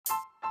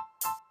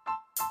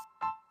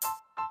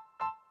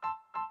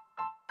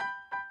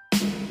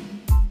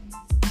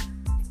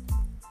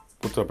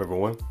What's up,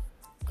 everyone?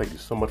 Thank you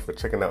so much for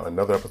checking out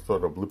another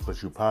episode of Blue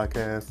Plus You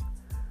Podcast.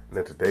 And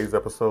in today's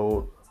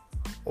episode,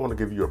 I want to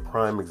give you a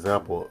prime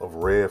example of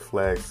Red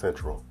Flag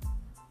Central.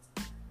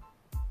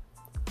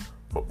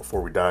 But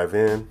before we dive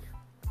in,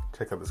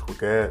 check out this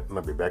quick ad, and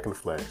I'll be back in a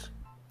flash.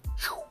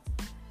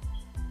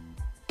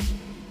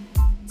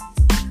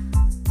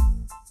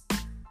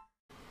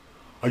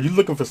 Are you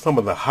looking for some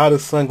of the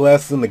hottest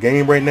sunglasses in the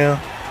game right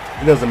now?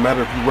 It doesn't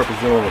matter if you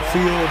represent on the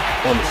field,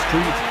 on the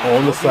streets, or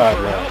on the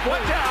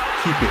sideline.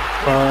 Keep it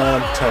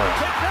prime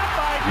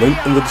time. Link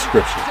in the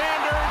description.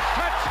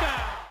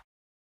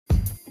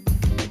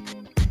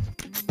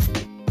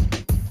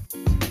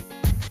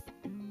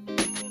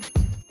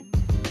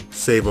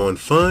 Save on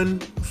fun,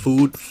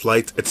 food,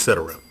 flights,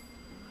 etc.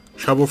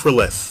 Travel for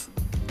less.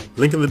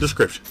 Link in the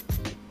description.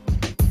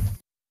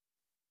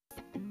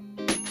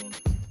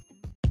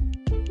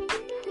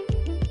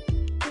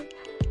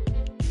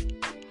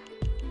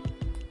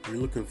 Are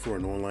you looking for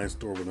an online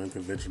store with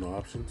unconventional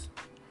options?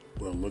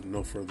 Well, look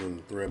no further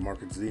than Thread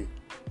Market Z.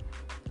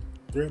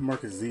 Thread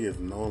Market Z is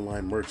an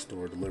online merch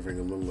store delivering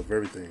a little of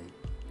everything,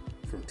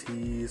 from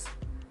tees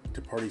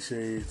to party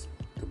shades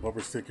to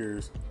bumper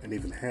stickers and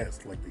even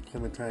hats like the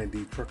Clementine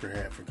D trucker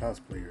hat for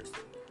cosplayers.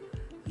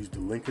 Use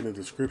the link in the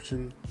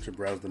description to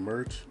browse the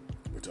merch,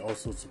 which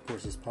also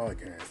supports this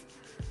podcast,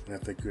 and I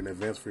thank you in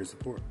advance for your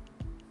support.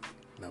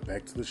 Now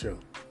back to the show.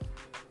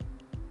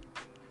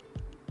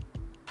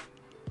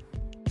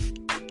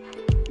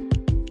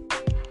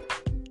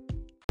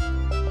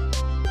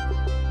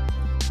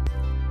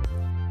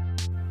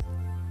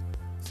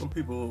 Some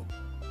people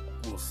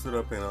will sit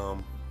up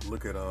and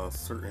look at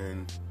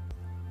certain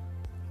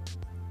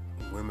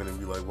women and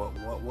be like,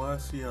 why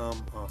is she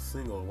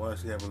single? Why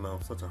is she having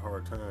such a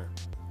hard time?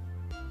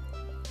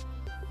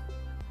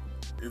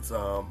 It's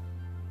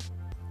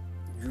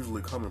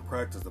usually common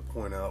practice to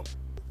point out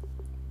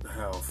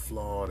how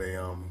flawed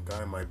a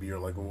guy might be, or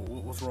like,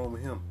 what's wrong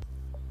with him?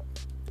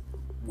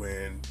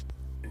 When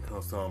it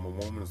comes to a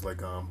woman is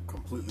like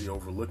completely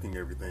overlooking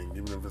everything,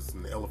 even if it's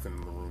an elephant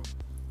in the room.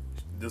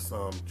 This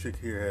chick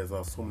here has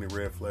so many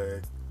red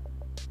flags.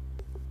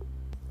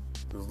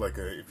 It's like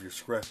if you're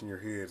scratching your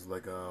head, it's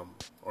like,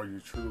 are you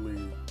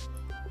truly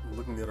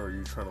looking at her, or are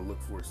you trying to look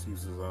for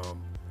excuses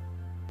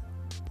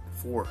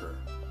for her?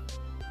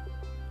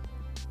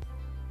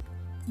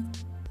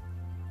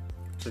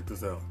 Check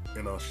this out.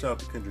 And shout out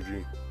to Kendra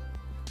G.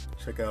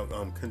 Check out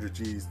Kendra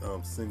G's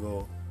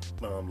single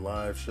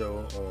live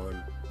show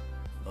on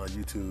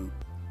YouTube.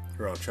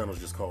 Her channel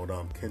is just called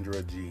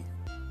Kendra G.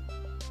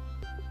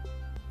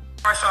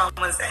 Our show on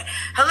Wednesday.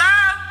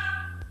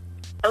 Hello.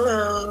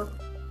 Hello.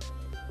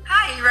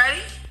 Hi, you ready?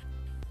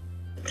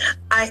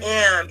 I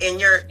am,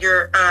 and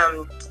you're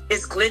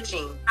it's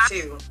glitching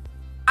too.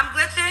 I'm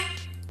glitching?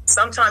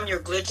 Sometimes you're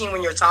glitching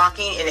when you're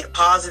talking, and it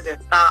pauses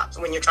and stops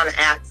when you're trying to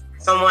ask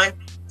someone,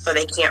 so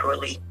they can't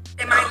really.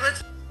 Am I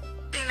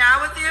glitching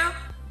now with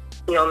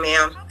you? No,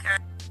 ma'am. Okay,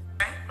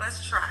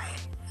 let's try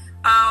it.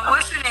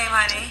 What's your name,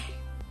 honey?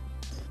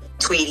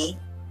 Tweety.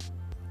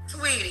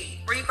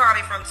 Tweety. Where you call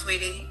me from,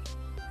 Tweety?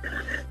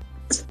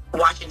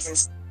 Washington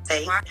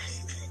State.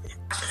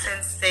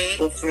 Washington State.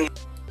 Yes, ma'am.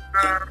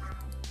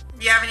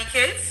 Do you have any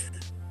kids?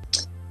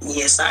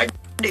 Yes, I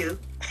do.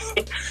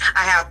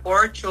 I have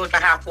 4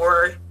 children. I have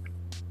 4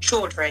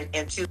 children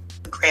and 2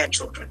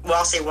 grandchildren. Well,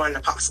 I'll say one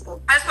if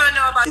possible. I just want to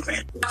know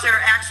about your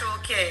actual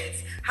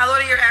kids. How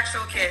old are your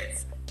actual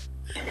kids?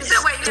 So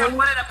wait, you have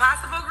one of the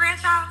possible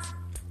grandchilds?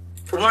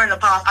 One in the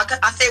possible.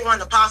 I say one in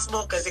the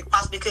possible because it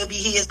possibly could be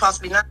his,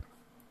 possibly not.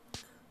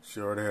 She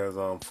already has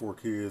 4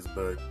 kids,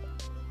 but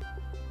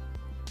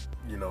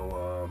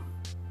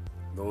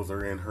those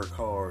are in her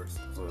cards,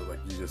 so like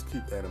you just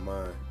keep that in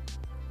mind.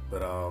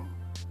 But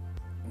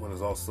one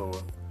is also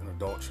an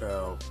adult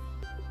child,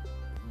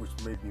 which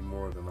may be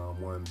more than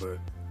one.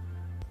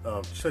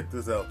 But check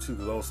this out too,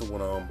 because I also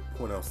want to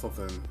point out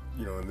something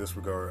in this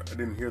regard. I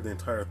didn't hear the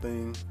entire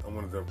thing. I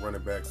wanted to run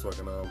it back so I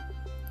can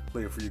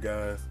play it for you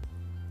guys.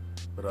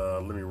 But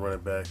let me run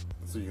it back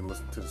so you can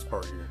listen to this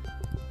part here.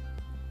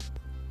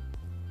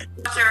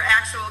 Your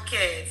actual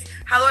kids.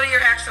 How old are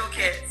your actual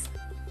kids?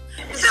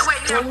 So wait,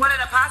 you have one of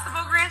the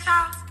possible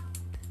grandchilds?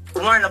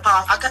 One in the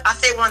possible. I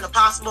say one in the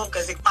possible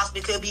because it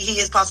possibly could be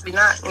his, possibly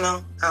not.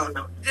 I don't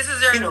know. This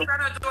is your son or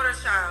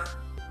daughter's child?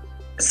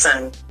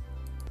 Son.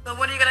 So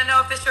when are you gonna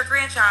know if it's your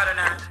grandchild or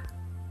not?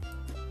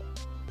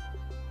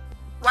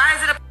 Why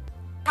is it a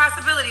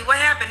possibility? What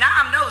happened? Now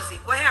I'm nosy.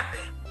 What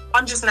happened?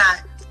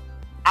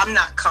 I'm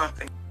not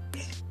confident,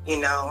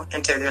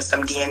 until there's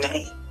some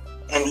DNA.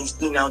 And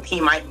he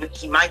might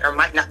or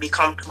might not be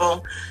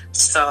comfortable.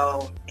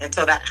 So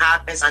until that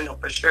happens, I know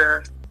for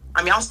sure.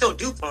 I mean, I'll still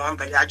do for him,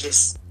 but I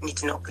just need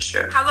to know for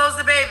sure. How old's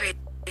the baby?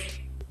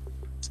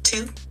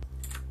 2.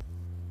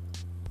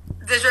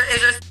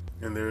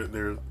 And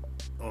there.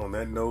 On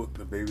that note,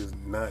 the baby's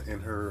not in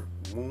her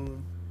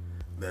womb.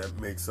 That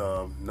makes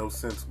no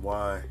sense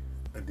why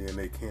a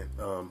DNA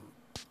can't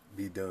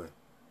be done.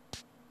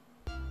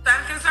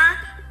 I'm concerned?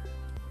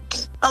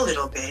 A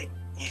little bit,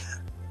 yeah.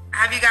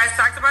 Have you guys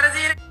talked about a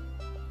DNA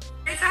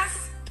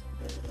test?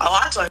 Oh,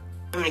 I told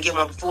him to get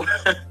one before,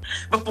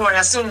 and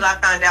as soon as I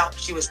found out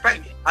she was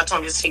pregnant, I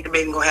told him just take the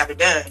baby and go have it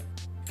done.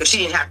 Because she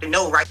didn't have to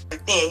know right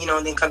then,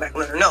 and then come back and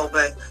let her know.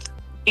 But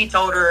he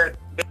told her,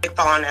 big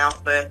falling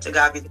out, but to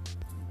God be the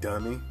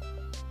dummy.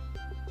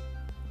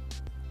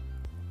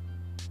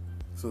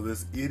 So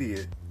this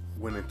idiot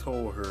went and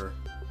told her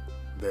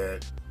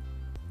that,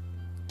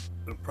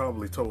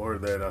 probably told her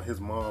that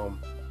his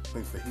mom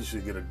thinks that he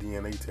should get a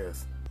DNA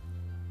test.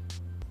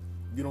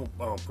 You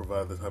don't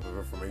provide this type of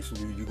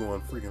information. You go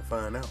and freaking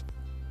find out.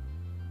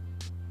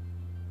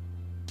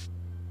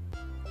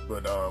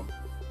 But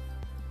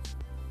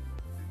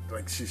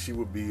like she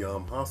would be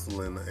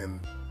hostile and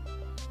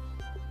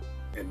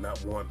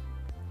not want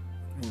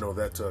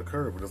that to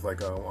occur. But it's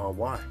like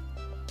why?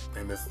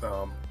 And this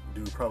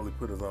dude probably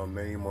put his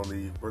name on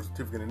the birth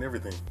certificate and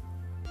everything.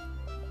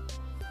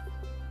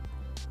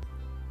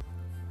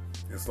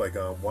 It's like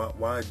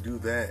why do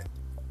that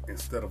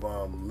instead of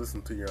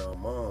listen to your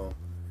mom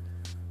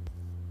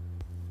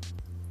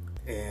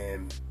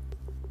and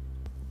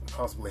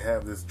possibly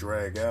have this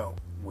drag out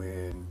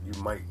when you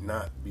might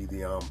not be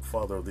the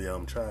father of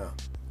the child.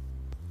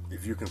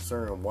 If you're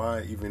concerned,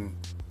 why even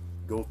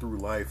go through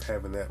life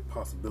having that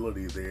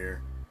possibility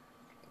there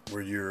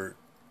where you're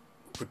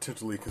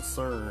potentially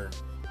concerned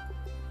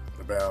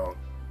about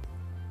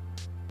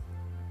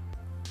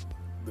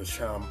the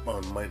child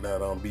might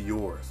not be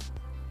yours?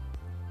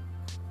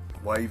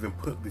 Why even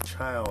put the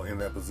child in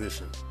that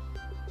position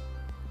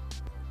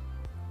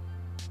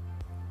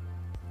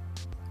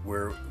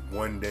where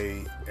one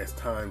day, as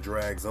time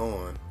drags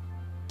on,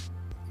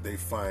 they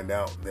find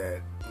out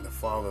that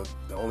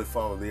the only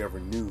father they ever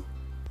knew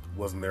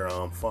wasn't their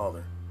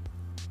father,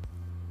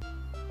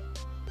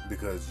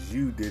 because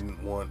you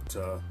didn't want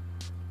to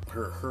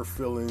hurt her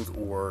feelings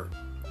or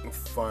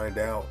find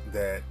out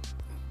that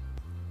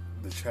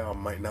the child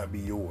might not be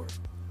yours.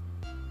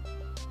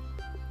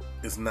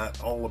 It's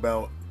not all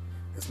about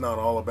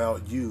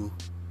you.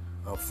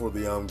 For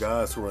the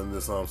guys who are in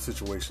this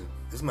situation,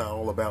 it's not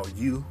all about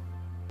you,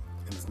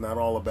 and it's not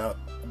all about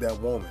that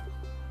woman.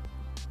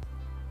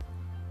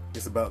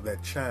 It's about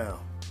that child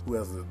who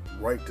has the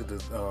right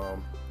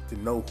to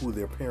know who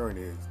their parent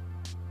is.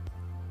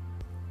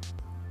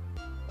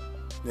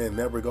 In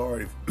that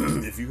regard,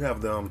 if you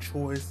have the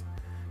choice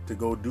to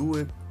go do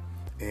it,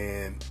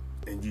 and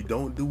you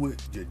don't do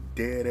it, you're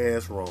dead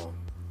ass wrong.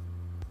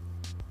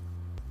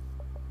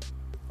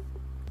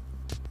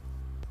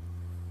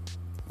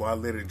 Why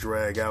let it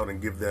drag out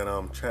and give that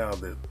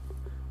child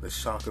the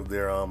shock of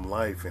their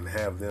life and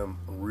have them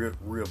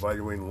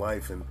reevaluating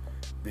life and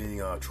being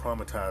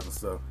traumatized and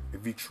stuff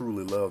if you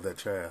truly love that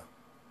child?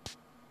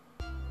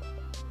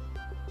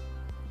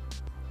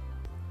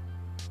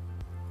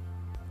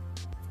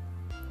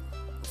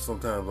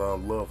 Sometimes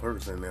love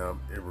hurts, and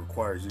it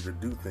requires you to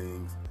do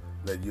things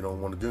that you don't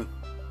want to do.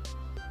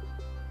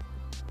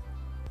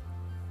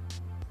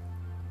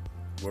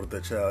 What if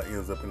that child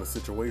ends up in a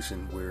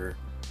situation where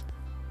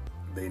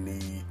they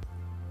need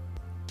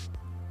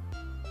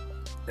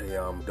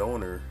a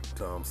donor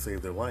to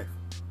save their life?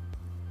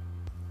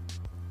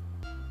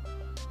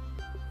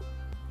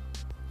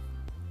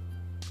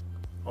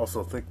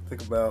 Also, think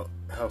about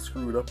how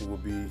screwed up it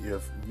would be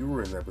if you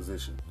were in that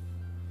position.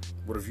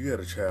 What if you had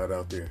a child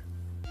out there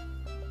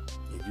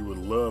and you would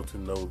love to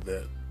know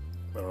that,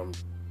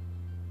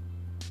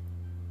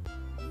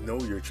 know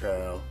your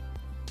child?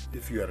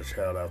 If you had a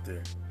child out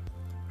there,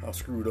 how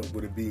screwed up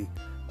would it be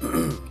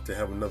to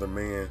have another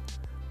man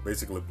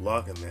basically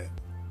blocking that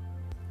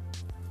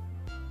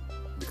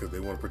because they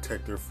want to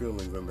protect their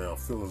feelings and the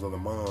feelings of the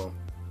mom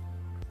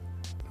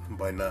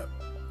by not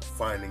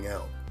finding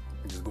out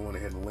and just going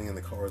ahead and laying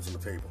the cards on the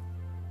table?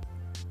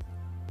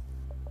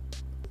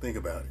 Think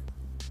about it.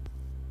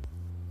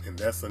 And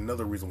that's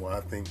another reason why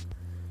I think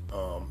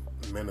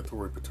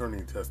mandatory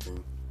paternity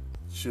testing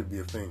should be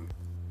a thing.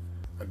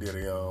 I did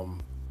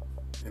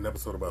an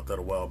episode about that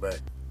a while back.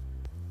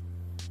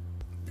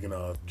 You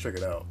can check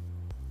it out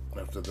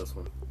after this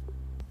one.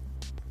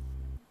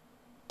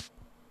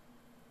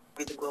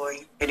 Be the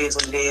glory. It is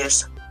what it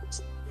is.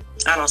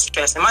 I don't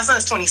stress it. My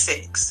son's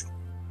 26.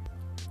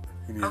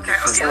 Okay,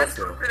 let's go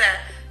for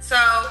that. So,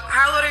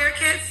 how old are your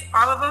kids?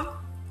 All of them?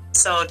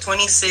 So,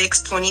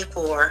 26,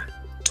 24,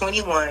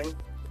 21,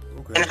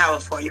 and I have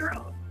a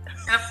 4-year-old.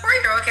 And a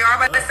 4-year-old. Okay, all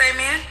by the same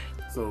man?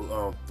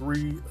 So,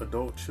 3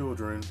 adult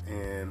children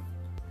and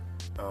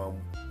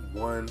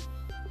one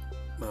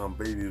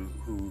baby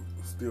who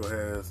still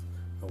has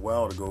a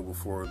while to go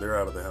before they're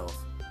out of the house.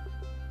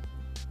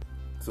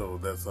 So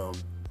that's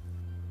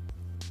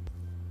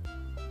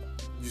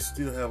you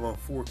still have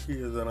 4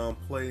 kids that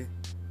play,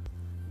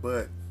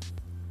 but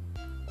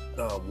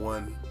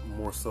one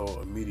more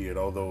so immediate,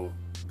 although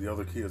the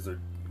other kids are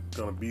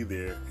gonna be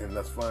there, and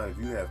that's fine if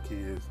you have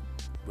kids.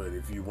 But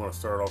if you want to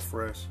start off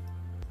fresh,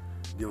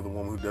 deal with the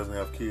woman who doesn't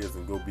have kids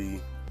and go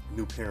be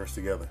new parents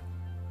together.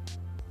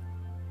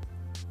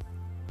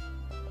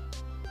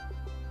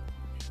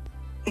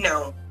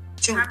 No,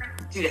 two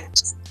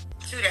dads.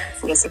 2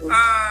 dads. Yes, sir.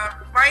 Why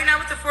are you not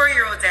with the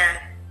 4-year-old dad?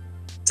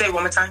 Say it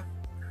one more time.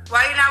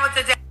 Why are you not with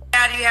the dad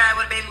dad you had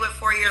with a baby with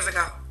 4 years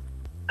ago?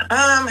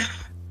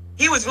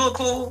 He was real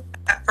cool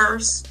at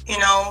first, you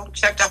know,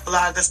 checked up a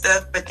lot of the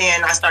stuff, but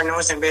then I started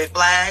noticing red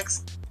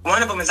flags.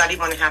 One of them is I didn't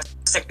want to have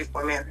sex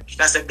before marriage.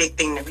 That's a big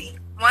thing to me.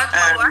 What?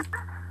 I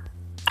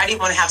didn't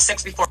want to have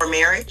sex before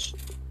marriage.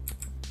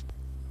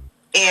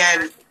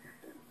 And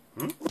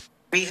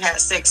we had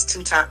sex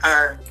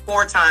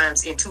 4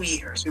 times in 2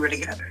 years we were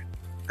together.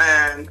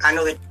 I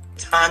know the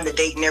time, the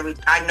date, and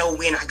everything. I know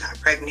when I got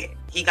pregnant.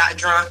 He got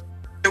drunk,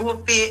 threw a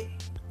fit,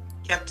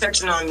 kept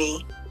touching on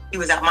me. He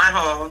was at my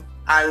home.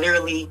 I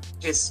literally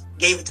just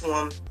gave it to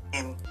him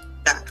and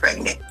got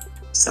pregnant.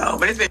 So,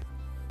 but it's been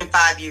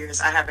 5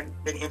 years. I haven't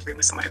been intimate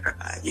with somebody for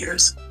 5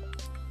 years.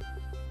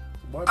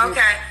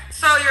 Okay,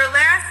 so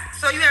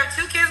you have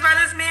 2 kids by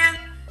this man,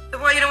 the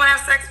boy you don't want to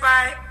have sex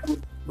by.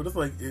 But it's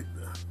like it.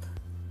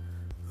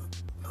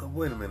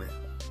 Wait a minute.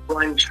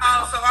 One child.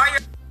 Oh, so all your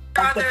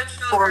other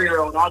children.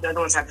 4-year-old. All the other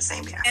ones have the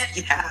same dad.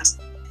 He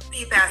passed.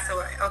 He passed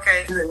away.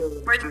 Okay.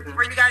 Were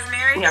you guys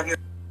married? Yeah, we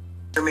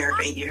were married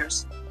for 8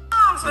 years.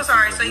 Oh, I'm so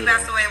sorry. So you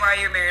passed away while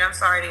you were married. I'm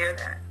sorry to hear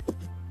that.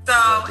 So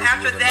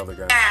after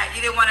that,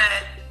 you didn't want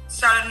to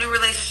start a new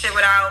relationship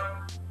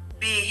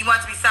you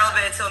want to be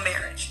celibate until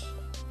marriage.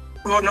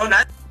 Well, no,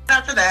 not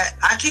after that.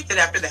 I kicked it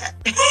after that.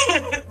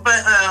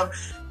 But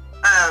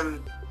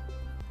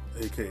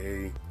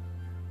AKA,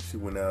 she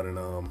went out and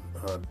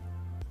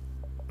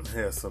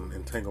had some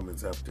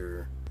entanglements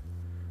after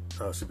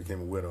she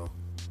became a widow,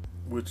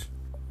 which,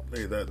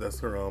 hey, that's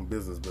her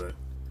business. But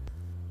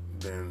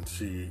then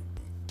she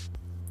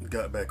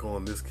got back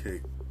on this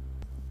kick.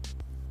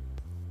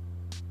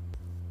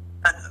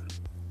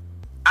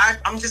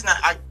 I'm just not.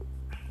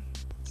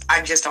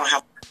 I just don't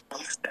have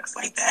stuff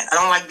like that. I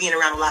don't like being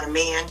around a lot of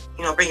men.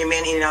 You know, bringing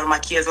men in and out of my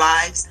kids'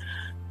 lives.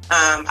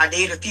 I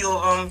dated a few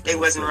of them. They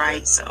wasn't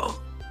right, so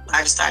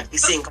I decided to be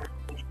single.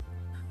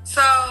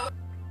 So,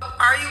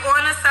 are you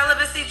on a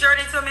celibacy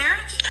journey to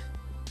marriage?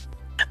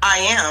 I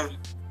am,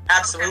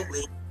 absolutely.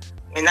 Okay.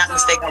 And that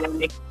mistake I didn't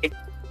make.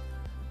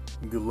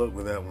 Good luck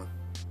with that one.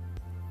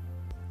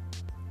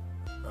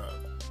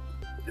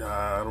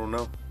 I don't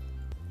know.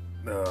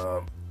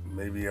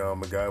 Maybe a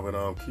guy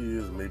with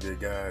kids, maybe a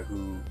guy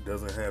who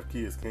doesn't have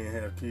kids, can't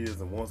have kids,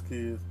 and wants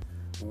kids,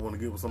 who want to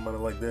get with somebody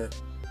like that.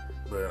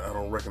 But I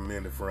don't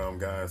recommend it for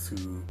guys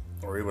who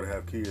are able to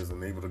have kids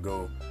and able to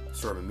go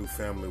start a new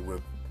family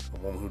with a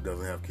woman who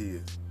doesn't have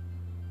kids.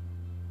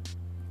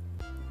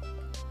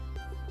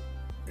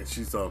 And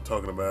she's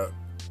talking about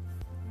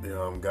the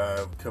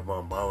guy kept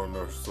on bothering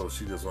her, so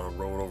she just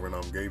rolled over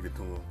and gave it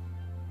to him.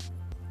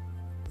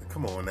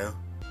 Come on now.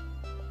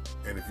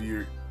 And if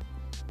you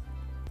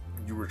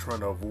were trying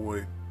to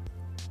avoid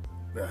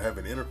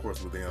having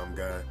intercourse with the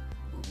guy,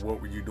 what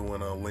were you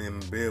doing laying in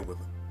bed with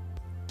him?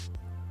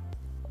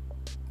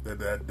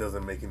 That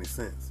doesn't make any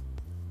sense.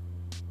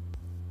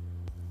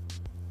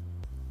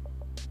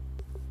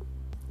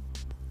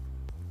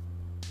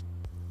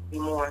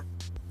 Anymore.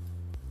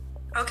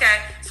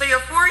 Okay, so your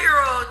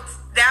 4-year-old,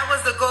 that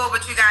was the goal,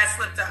 but you guys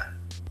slipped up.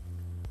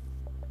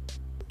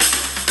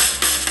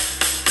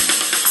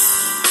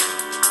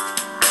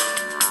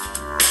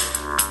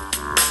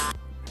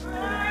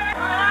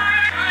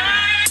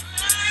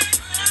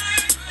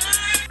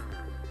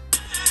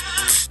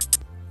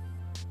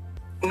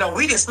 No,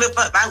 we didn't slip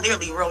up. I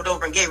literally rolled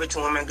over and gave it to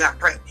him and got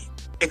pregnant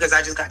because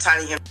I just got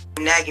tired of him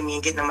nagging me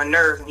and getting on my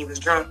nerves, and he was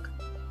drunk.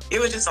 It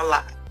was just a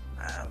lot.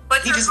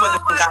 But your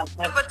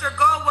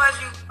goal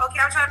was you. Okay,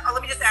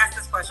 let me just ask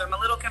this question. I'm a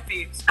little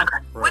confused. Okay.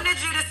 When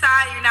did you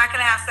decide you're not going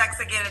to have sex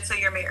again until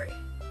you're married?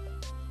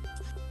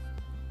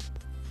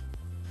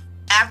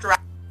 After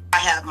I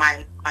had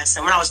my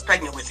son, when I was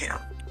pregnant with him.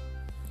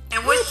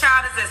 And which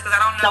child is this? Because I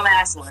don't know. The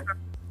last one.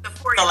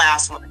 The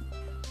last one.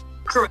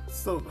 Correct.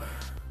 So.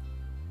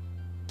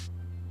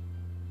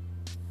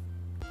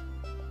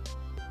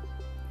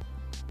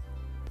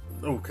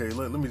 Okay,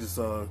 let me just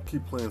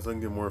keep playing so I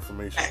can get more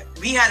information.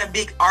 We had a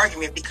big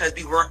argument because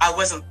I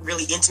wasn't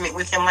really intimate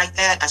with him like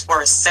that as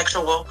far as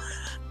sexual,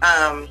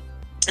 and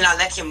I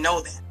let him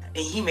know that, and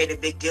he made a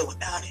big deal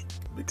about it.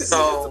 Because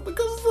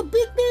it's a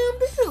big damn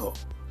deal.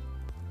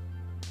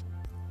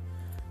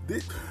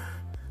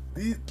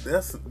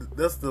 That's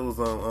those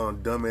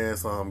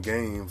dumbass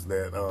games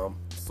that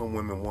some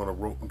women want to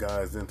rope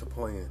guys into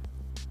playing.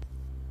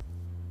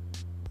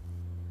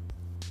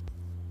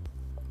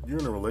 You're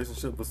in a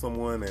relationship with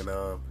someone and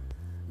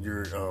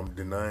you're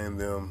denying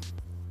them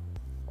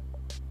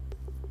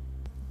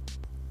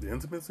the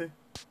intimacy.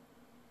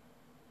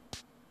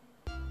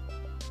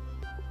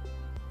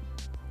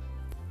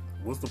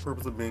 What's the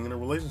purpose of being in a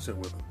relationship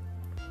with them?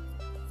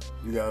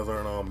 You guys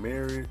aren't all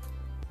married.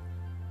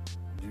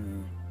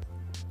 You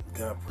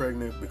got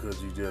pregnant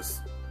because you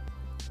just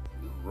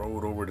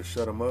rolled over to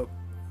shut them up.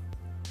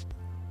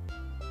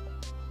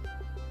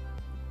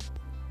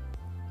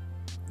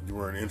 You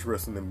weren't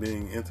interested in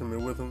being intimate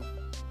with them.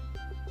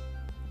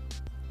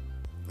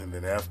 And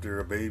then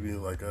after a baby,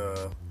 like,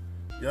 I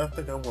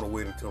think I want to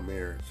wait until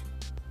marriage.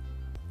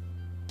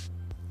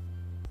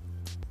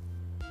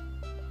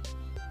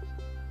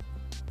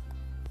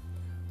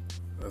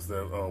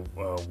 That's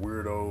that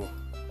weirdo.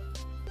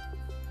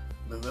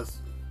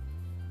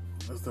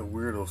 That's the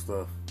weirdo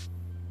stuff.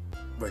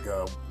 Like,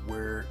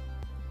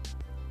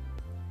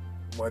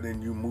 why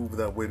didn't you move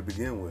that way to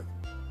begin with?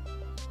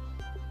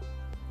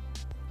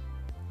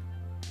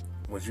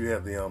 Once you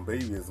have the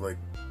baby, it's like,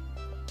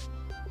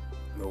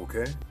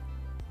 okay.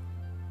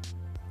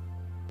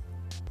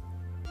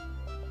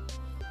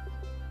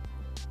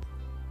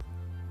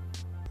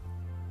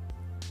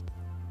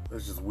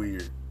 That's just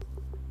weird.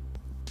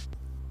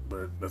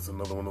 But that's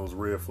another one of those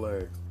red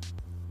flags.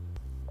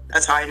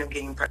 That's how I ended up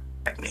getting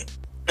pregnant.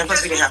 And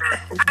plus, we didn't have.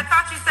 I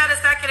thought you said a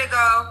second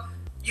ago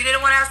you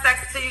didn't want to have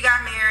sex until you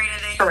got married,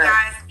 and then you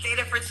guys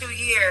dated for 2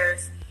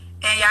 years,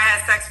 and y'all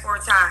had sex 4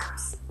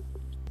 times.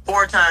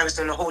 4 times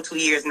during the whole 2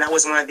 years, and that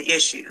was one of the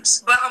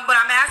issues. But what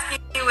I'm asking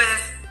you is,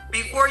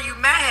 before you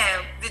met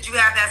him, did you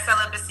have that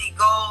celibacy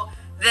goal?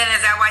 Then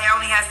is that why you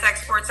only had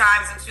sex 4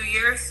 times in 2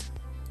 years?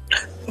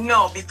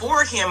 No,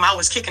 before him, I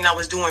was kicking. I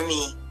was doing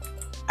me.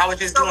 I was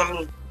just doing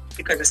me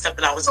because of the stuff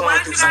that I was going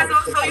through. So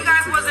you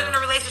guys wasn't in a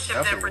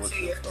relationship then for 2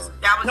 years?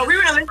 No, we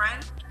were in a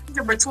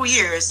relationship for 2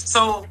 years.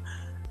 So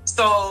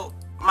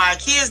my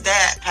kid's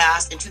dad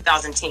passed in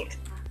 2010.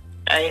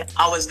 Okay?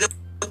 I was good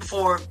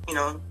for,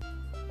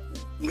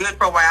 good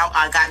for a while.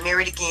 I got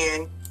married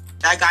again.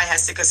 That guy had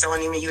sickle cell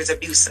anemia. He was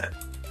abusive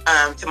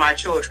to my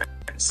children.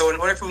 So in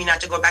order for me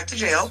not to go back to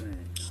jail,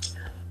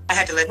 I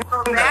had to let him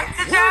go. Back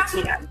to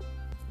jail? Yeah.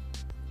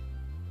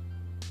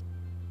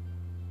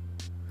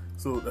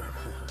 So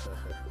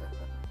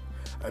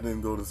I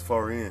didn't go this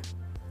far in.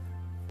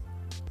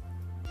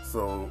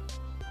 So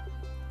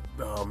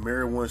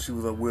married once, she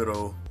was a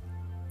widow.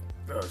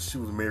 She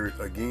was married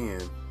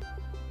again.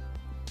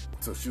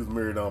 So she was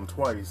married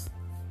twice.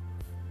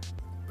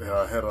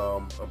 I had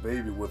a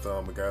baby with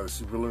a guy that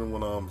she really didn't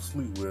want to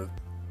sleep with.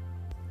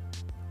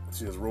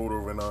 She just rolled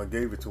over and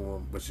gave it to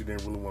him, but she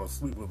didn't really want to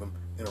sleep with him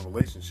in a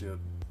relationship.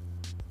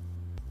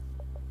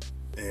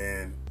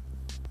 And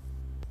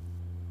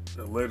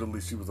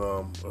allegedly she was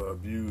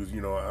abused. I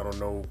don't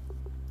know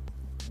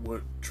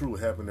what truly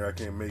happened there. I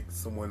can't make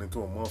someone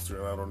into a monster,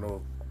 and I don't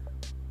know,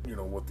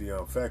 what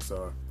the facts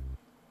are.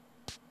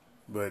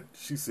 But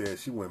she said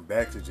she went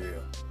back to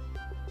jail.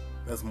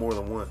 That's more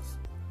than once.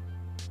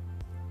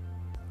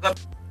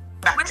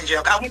 Back to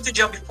jail. I went to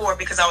jail before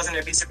because I was in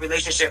an abusive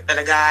relationship that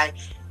a guy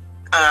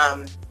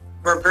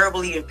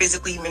verbally and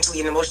physically, mentally,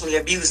 and emotionally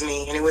abused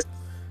me, and it was.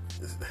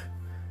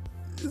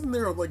 Isn't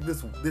there like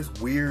this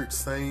weird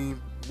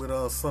saying with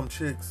some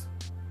chicks?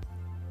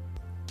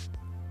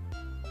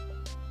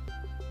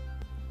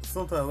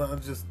 Sometimes I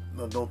just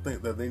don't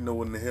think that they know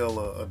what in the hell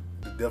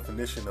the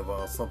definition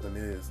of something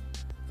is,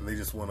 and they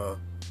just want to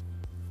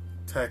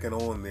tack it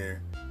on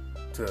there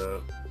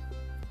to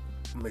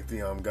make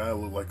the guy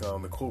look like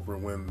the culprit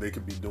when they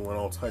could be doing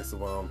all types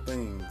of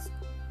things.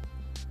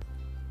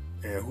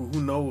 And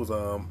who knows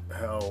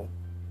how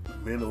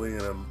mentally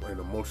and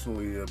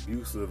emotionally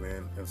abusive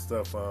and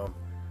stuff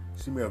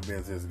she may have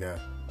been to this guy.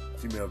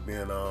 She may have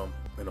been an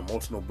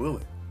emotional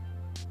bully.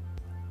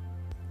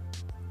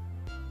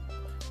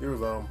 There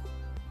was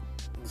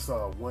this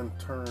one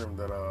term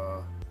that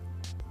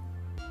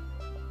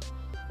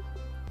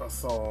I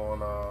saw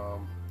on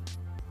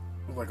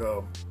like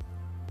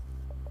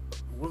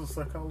was it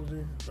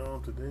psychology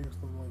today or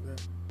something like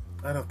that?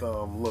 I'd have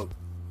to look.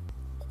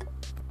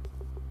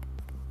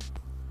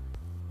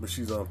 But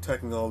she's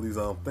tacking all these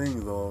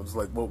things on. It's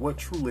like, well, what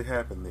truly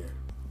happened there?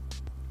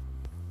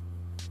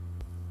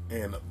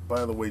 And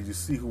by the way, you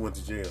see who went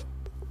to jail?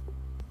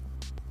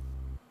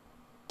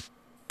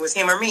 It was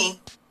him or me.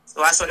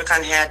 So I sort of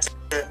kind of had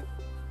to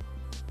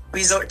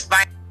resort to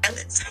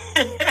violence.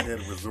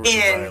 Resort to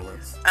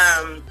violence.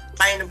 I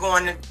ended up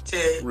going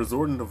to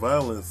resorting to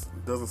violence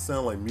doesn't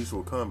sound like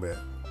mutual combat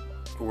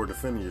or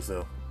defending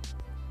yourself.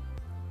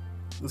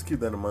 Let's keep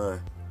that in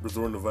mind.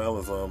 Resorting to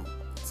violence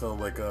sounds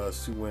like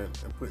she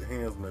went and put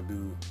hands on that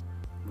dude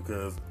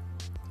because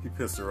he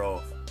pissed her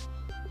off,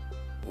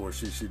 or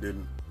she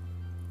didn't.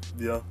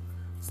 Yeah,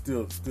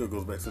 still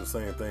goes back to the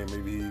same thing.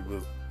 Maybe he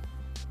was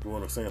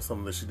doing or saying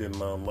something that she didn't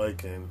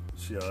like, and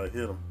she hit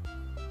him.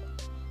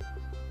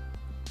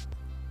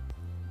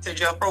 To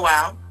jail for a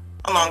while,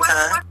 a long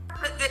time.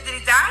 Did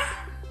he die?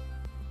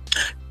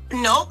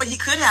 No, but he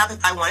could have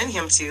if I wanted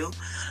him to.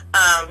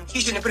 He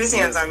shouldn't have put his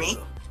hands on me.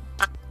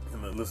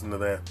 And listen to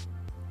that.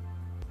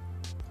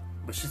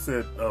 But she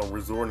said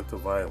resorting to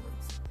violence.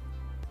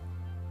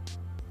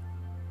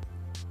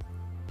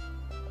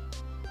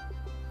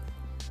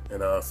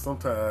 And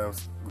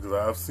sometimes, because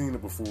I've seen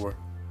it before,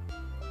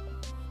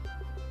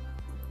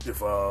 if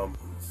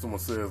someone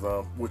says,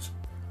 which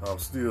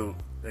still,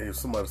 if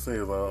somebody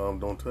says,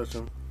 don't touch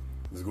him,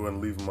 just go ahead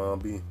and leave him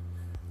be.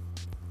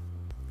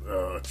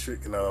 A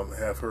chick can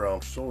have her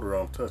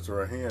shoulder touched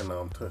or her hand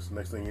touched.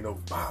 Next thing you know,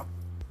 pop.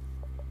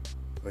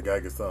 The guy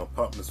gets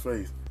popped in his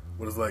face.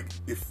 But it's like,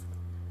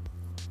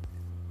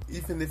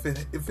 even if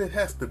it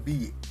has to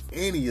be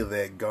any of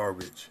that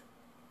garbage,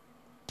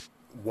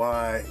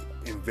 why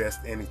invest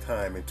any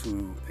time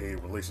into a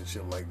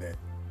relationship like that?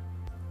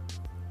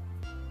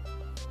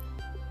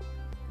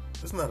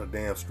 It's not a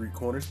damn street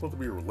corner. It's supposed to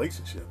be a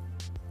relationship.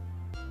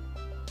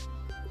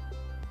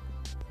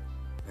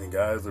 And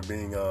guys are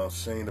being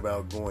shamed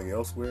about going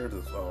elsewhere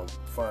to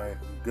find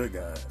good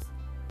guys.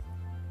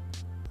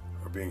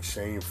 Are being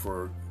shamed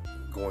for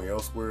going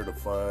elsewhere to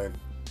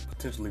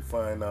potentially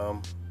find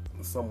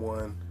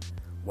someone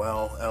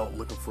while out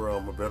looking for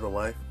a better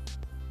life.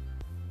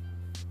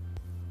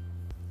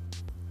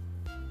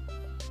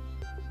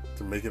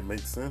 To make it make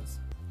sense.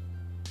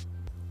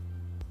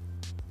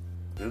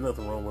 There's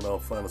nothing wrong with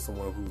finding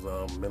someone who's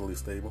mentally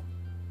stable,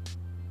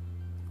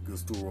 good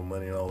steward with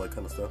money and all that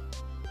kind of stuff.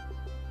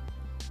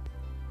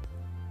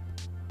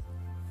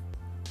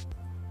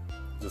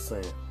 Just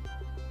saying.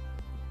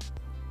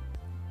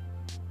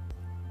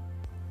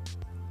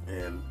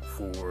 And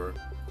for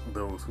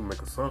those who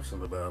make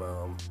assumptions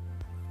about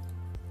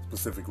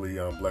specifically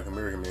Black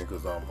American men,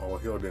 because all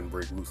hell didn't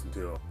break loose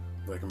until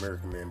Black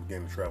American men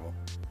began to travel.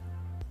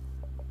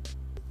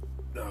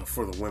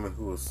 For the women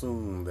who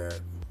assume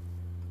that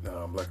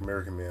Black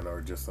American men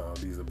are just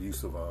these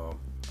abusive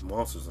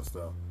monsters and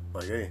stuff,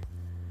 like, hey,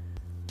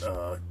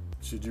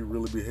 should you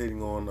really be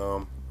hating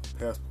on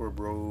passport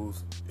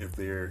bros if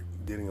they're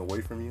getting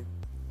away from you?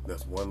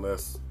 That's one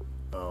less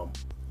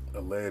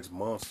alleged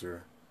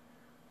monster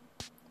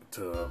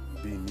to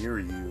be near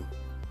you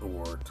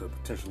or to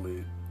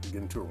potentially get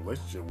into a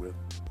relationship with.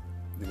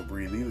 You can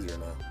breathe easier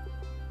now,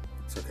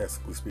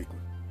 sarcastically speaking.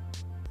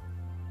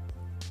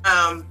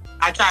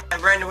 I tried to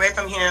run away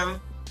from him.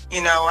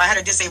 You know, I had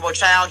a disabled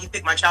child. He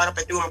picked my child up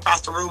and threw him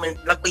across the room, and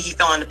luckily he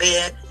fell on the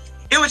bed.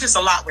 It was just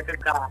a lot with this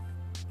guy.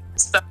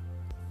 So,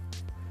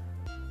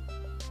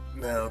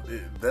 now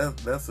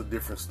that's a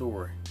different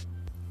story.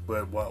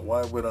 But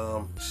why would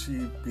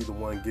she be the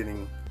one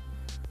getting?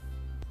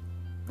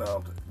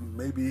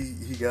 Maybe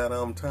he got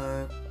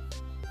time,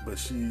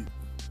 but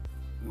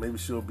maybe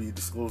she'll be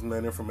disclosing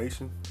that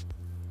information.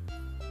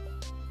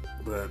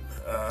 But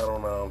I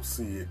don't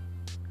see it.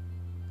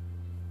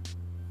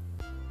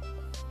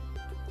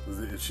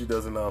 If she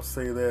doesn't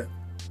say that,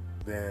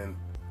 then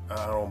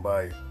I don't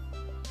buy it.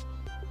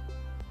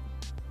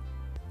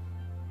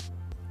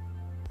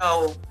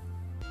 Oh.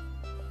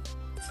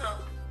 So.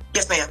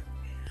 Yes, ma'am.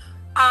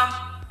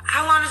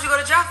 How long did you go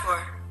to jail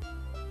for?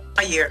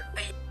 A year.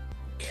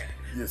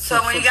 Yeah,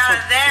 so when you got out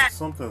of that,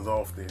 something's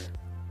off there.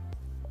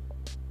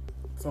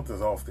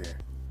 Something's off there.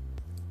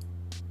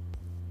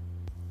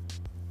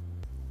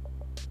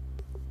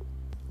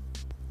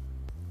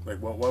 Like,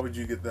 why would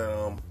you get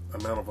that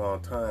amount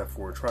of time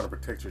for trying to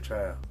protect your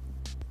child?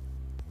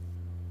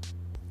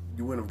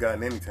 You wouldn't have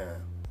gotten any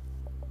time.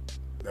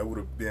 That would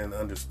have been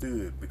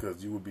understood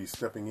because you would be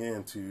stepping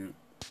in to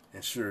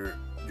ensure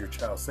your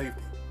child's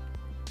safety.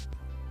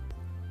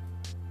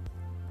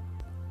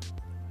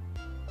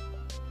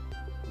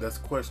 That's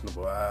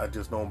questionable. I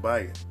just don't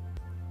buy it.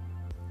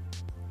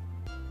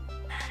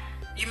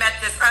 You met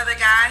this other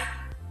guy?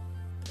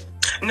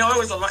 No, it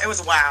was a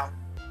while.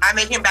 I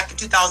met him back in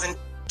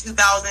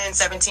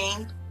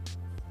 2017.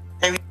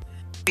 And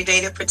we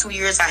dated for 2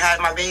 years. I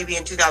had my baby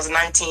in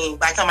 2019.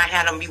 By the time I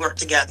had him, we weren't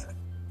together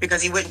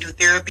because he wouldn't do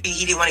therapy.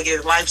 He didn't want to get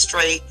his life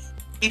straight.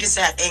 He just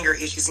had anger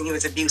issues and he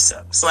was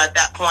abusive. So at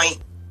that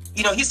point,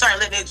 you know, he started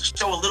letting it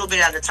show a little bit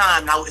at a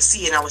time, and I would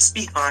see it and I would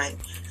speak on it.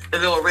 The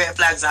little red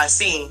flags I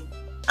seen.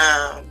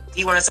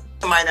 He wanted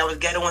somebody that was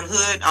ghetto and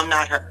hood. I'm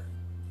not her.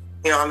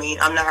 You know what I mean?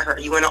 I'm not her.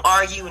 You want to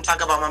argue and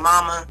talk about my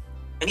mama.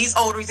 And he's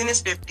older. He's in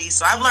his 50s.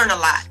 So I've learned a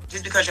lot.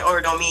 Just because you're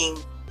older don't mean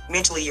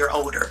mentally you're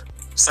older.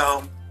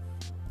 So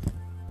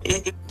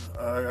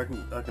I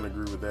can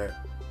agree with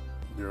that.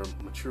 Your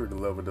maturity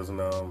level doesn't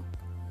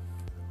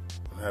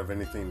have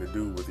anything to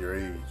do with your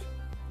age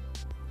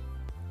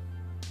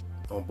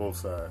on both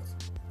sides.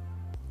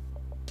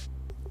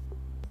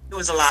 It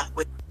was a lot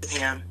with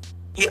him.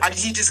 He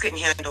just couldn't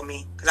handle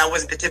me because I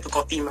wasn't the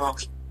typical female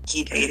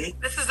he dated.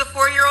 This is the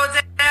 4-year-old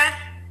dad?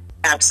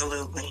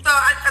 Absolutely. So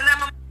and I'm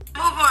going to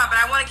move on, but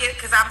I want to get,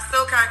 because I'm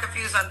still kind of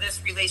confused on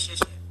this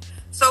relationship.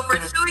 So for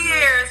 2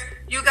 years,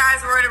 you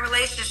guys were in a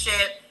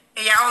relationship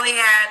and you only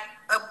had,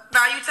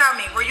 now you tell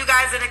me, were you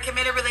guys in a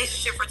committed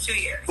relationship for 2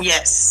 years?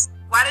 Yes.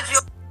 Why did you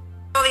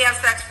only have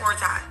sex 4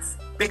 times?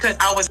 Because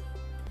I was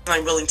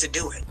unwilling to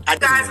do it. You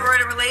guys were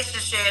in a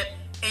relationship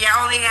and you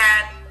only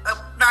had,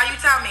 now you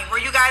tell me, were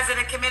you guys in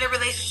a committed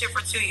relationship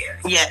for 2 years?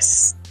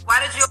 Yes. Why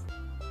did you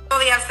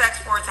only have sex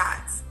 4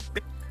 times?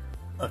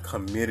 A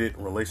committed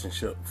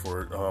relationship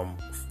for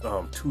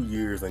 2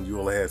 years and you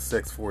only had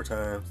sex 4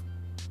 times?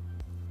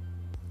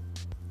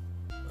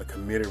 A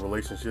committed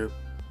relationship?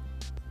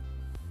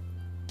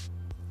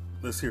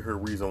 Let's hear her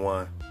reason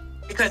why.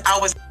 Because I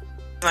was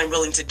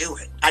unwilling to do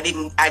it.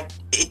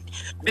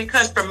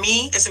 Because for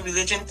me, it's a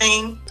religion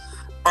thing.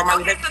 Or my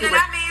okay, so then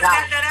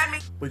that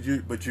means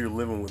But you're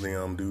living with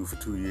the dude for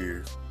 2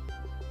 years.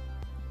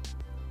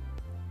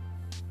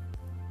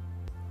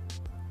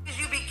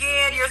 You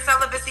began your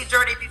celibacy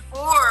journey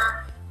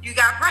before you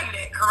got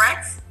pregnant,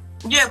 correct?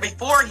 Yeah,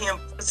 before him.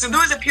 So there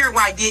was a period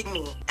where I did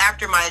me.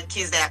 After my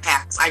kid's dad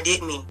passed, I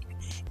did me.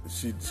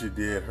 She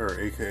did her,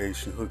 aka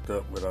she hooked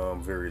up with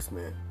various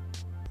men.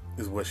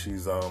 is what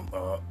she's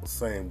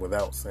saying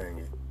without saying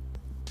it.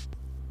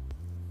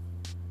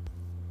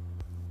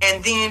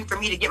 And then for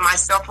me to get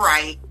myself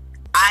right,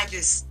 I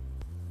just,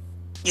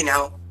 you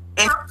know.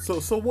 And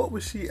So what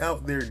was she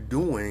out there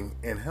doing,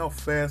 and how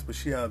fast was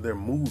she out there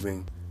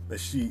moving that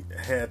she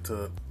had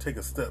to take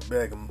a step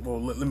back and,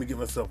 well, let me get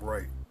myself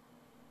right?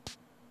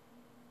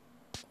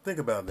 Think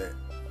about that.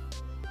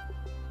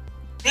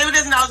 it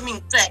doesn't always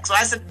mean sex. So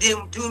I said,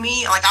 didn't do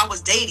me like I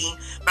was dating,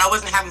 but I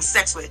wasn't having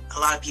sex with a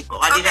lot of people.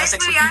 I did have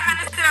sex with I people.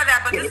 understand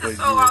that, but this But is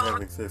you so were all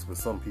having sex with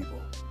some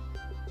people.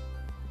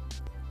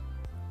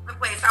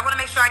 place. I want to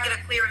make sure I get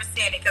a clear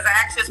understanding because I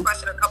asked you this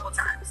question a couple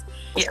times.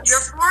 Yes. Your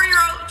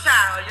 4-year-old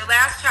child, your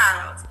last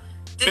child,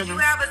 did you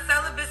have a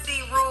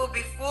celibacy rule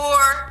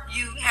before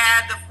you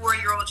had the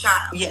 4-year-old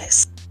child?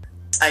 Yes,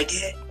 I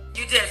did.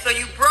 You did. So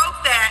you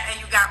broke that and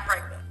you got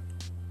pregnant.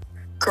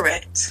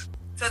 Correct.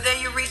 So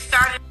then you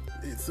restarted.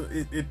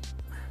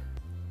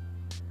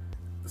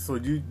 So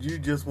you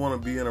just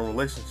want to be in a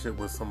relationship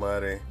with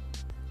somebody,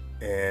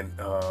 and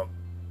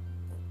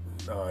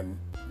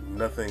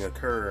nothing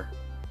occur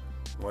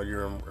while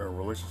you're in a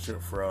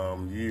relationship for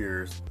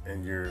years,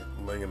 and you're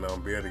laying in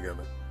bed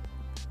together.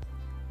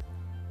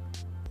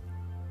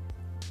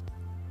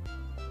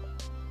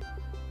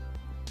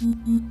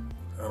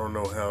 I don't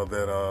know how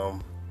that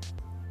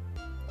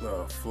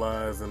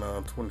flies in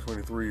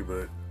 2023,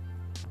 but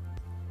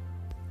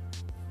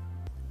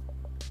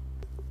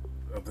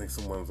I think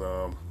someone's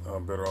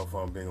better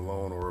off being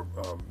alone or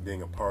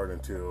being apart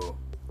until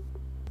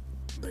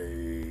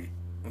they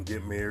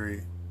get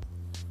married.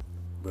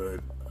 But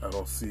I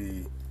don't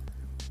see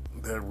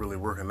that really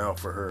working out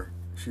for her.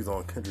 She's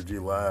on Kendra G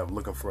Live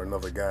looking for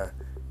another guy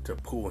to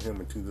pull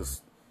him into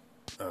this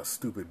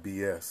stupid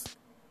BS.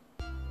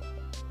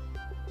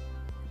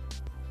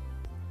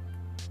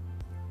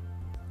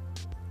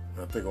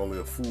 I think only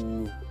a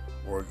fool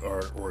or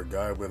a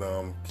guy with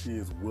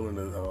kids willing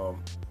to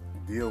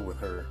deal with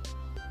her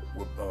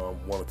would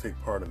want to take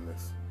part in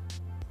this.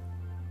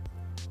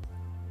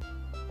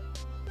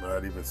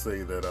 I'd even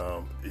say that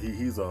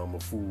he's a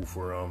fool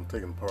for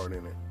taking part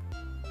in it,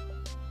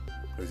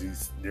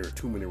 because there are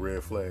too many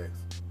red flags.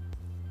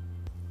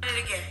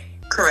 It again.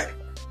 Correct.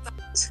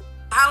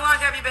 How long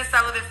have you been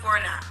celibate for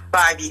now?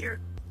 5 years,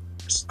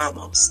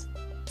 almost.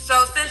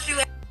 So since you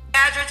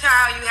had your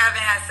child, you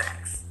haven't had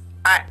sex?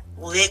 I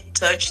lick,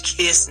 touch,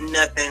 kiss,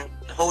 nothing.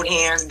 Hold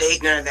hands,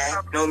 date, none of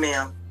that. No,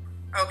 ma'am.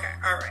 Okay,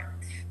 all right.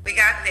 We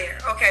got there.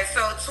 Okay,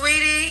 so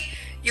Tweety,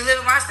 you live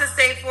in Washington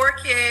State, 4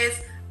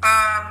 kids.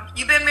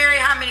 You've been married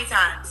how many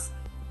times?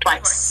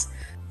 Twice.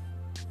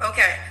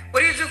 Okay.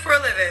 What do you do for a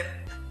living?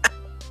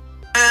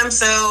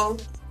 So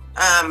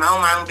I own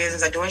my own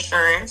business. I do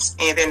insurance,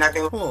 and then I've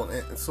been. Hold on.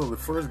 And so the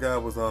first guy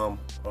was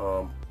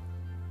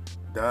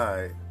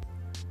died,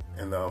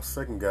 and the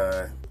second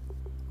guy,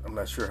 I'm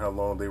not sure how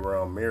long they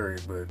were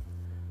married, but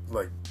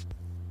like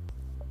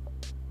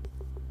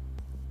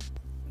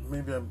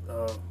maybe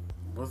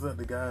was that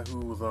the guy who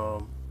was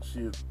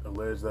she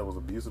alleged that was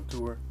abusive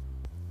to her?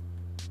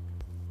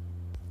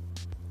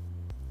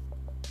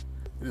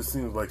 It just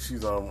seems like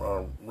she's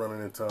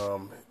running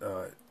into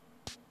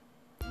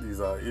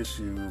these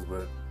issues,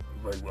 but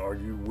like, are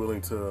you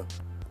willing to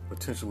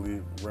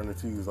potentially run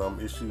into these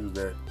issues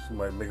that she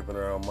might make up in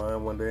her own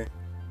mind one day?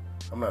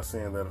 I'm not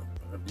saying that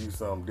abuse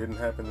didn't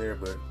happen there,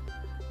 but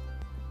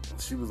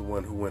she was the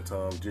one who went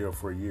to jail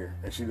for a year,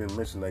 and she didn't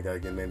mention that guy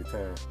getting any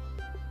time.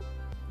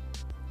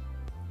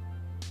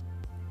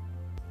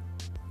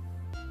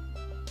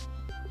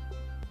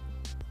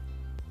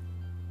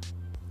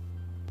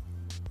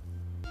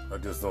 I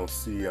just don't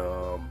see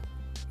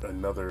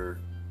another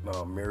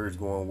marriage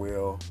going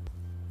well,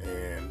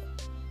 and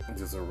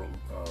just a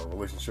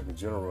relationship in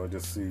general. I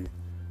just see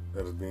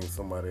that as being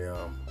somebody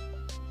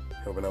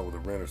helping out with a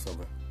rent or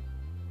something.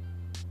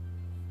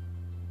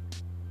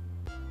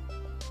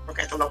 Work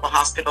at the local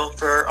hospital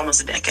for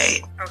almost a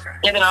decade. Okay.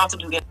 And then I also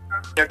do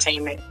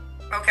entertainment.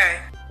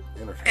 Okay.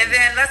 And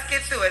then let's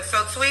get to it.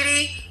 So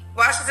Tweety,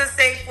 Washington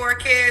State, 4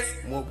 kids.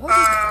 Well, what is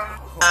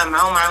I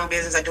own my own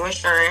business. I do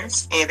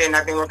insurance, and then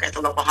I've been working at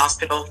the local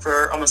hospital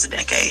for almost a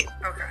decade.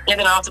 Okay. And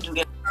then I also do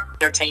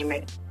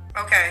entertainment.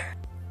 Okay.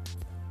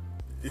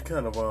 It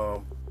kind of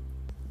went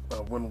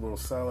a little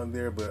silent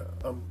there, but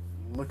I'm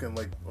looking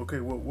like, okay,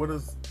 what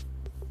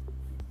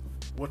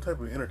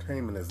type of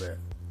entertainment is that,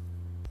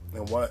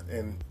 and what?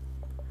 And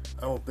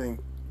I don't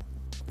think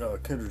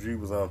Kendra G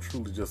was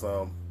truly just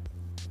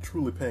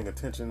truly paying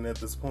attention at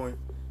this point.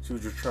 She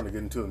was just trying to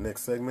get into the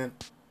next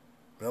segment,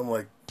 and I'm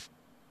like,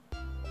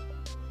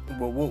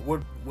 well,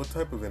 what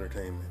type of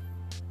entertainment?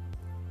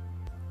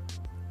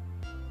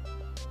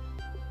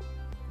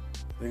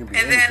 And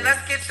then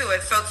let's get to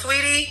it. So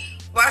Tweety,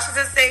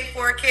 Washington State,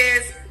 4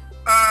 kids,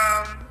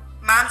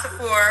 mom to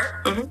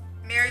 4,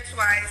 married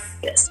twice.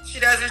 Yes. She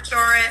does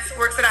insurance,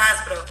 works at a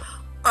hospital.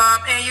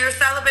 And you're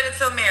celibate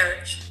until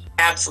marriage.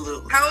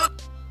 Absolutely. How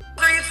old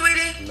are you,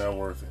 Tweety? Not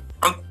worth it.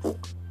 I'm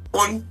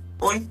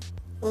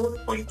 45. You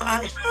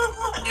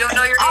don't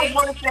know your I'm age?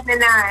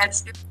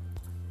 179.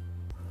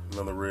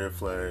 Another red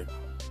flag.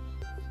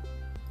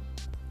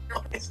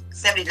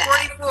 79.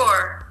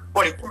 44.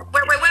 44.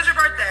 Wait, when's your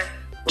birthday?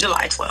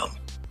 July 12th.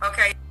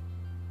 Okay,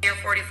 you're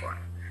 44.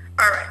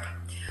 All right.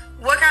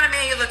 What kind of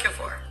man you looking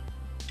for?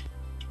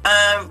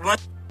 One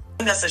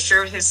that's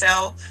assured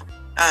himself,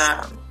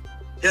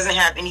 doesn't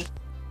have any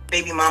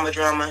baby mama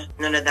drama,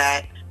 none of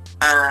that.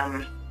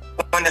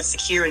 One that's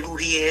secure in who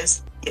he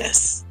is.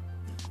 Yes.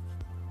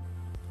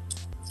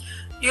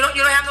 You don't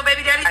have no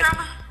baby daddy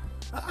drama?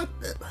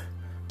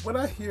 When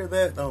I hear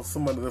that,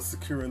 somebody that's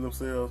secure in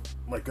themselves,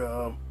 like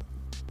I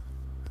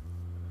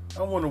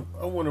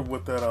wonder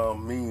what that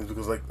means,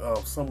 because like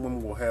some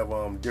women will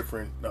have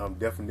different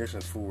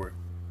definitions for it.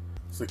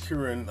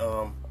 Securing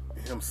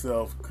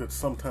himself could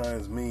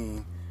sometimes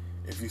mean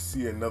if you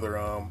see another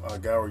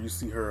guy, or you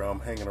see her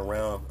hanging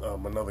around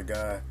another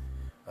guy,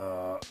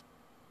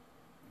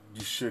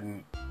 you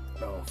shouldn't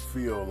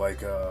feel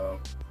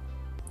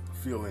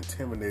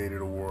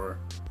intimidated or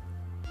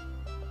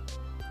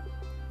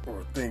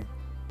think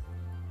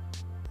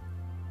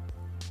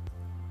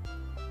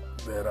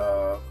that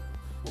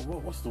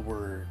what's the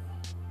word,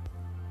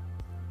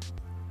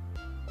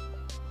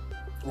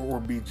 or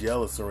be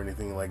jealous or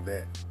anything like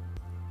that.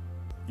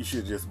 You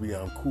should just be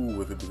cool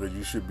with it, because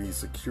you should be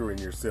secure in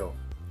yourself.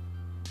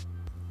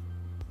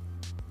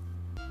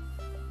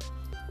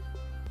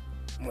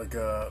 Like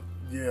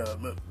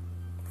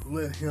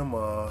let him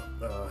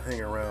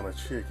hang around a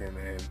chick and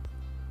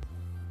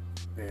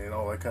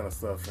all that kind of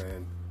stuff,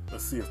 and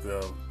let's see if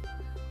the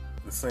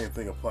same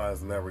thing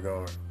applies in that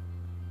regard.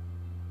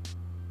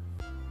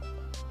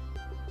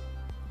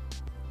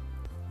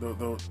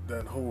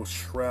 That whole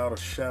shroud of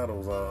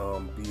shadows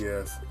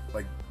BS,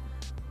 like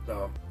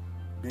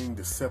being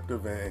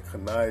deceptive and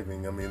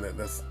conniving, I mean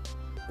that's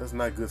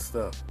not good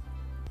stuff.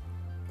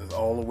 That's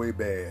all the way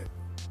bad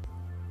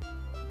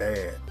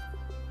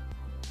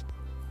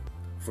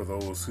for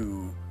those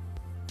who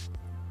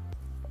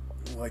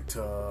like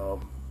to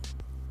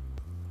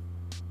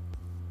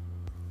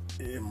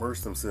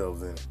immerse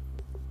themselves in it.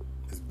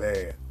 It's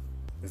bad.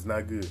 It's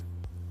not good.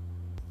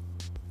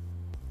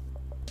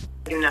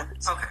 Do not.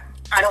 Okay.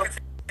 I don't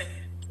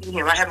see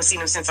him. I haven't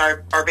seen him since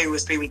our baby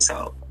was 3 weeks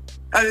old.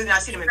 Other than I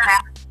see him in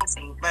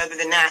passing, but other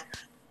than that,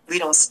 we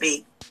don't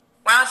speak.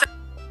 Why don't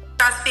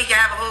y'all speak and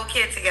have a whole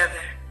kid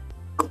together?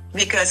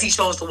 Because he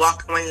chose to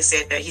walk when he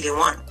said that he didn't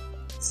want it.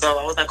 So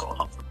I was like,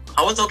 oh,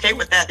 I was okay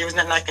with that. There was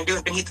nothing I can do.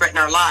 And he threatened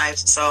our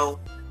lives, so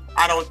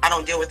I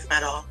don't deal with him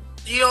at all.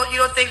 You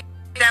don't think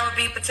that would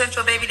be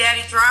potential baby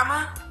daddy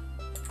drama?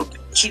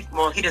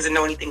 He doesn't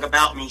know anything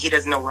about me. He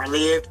doesn't know where I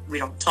live. We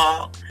don't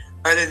talk.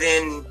 Other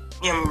than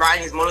him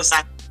riding his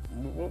motorcycle.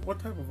 What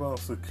type of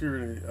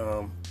security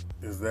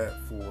is that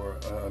for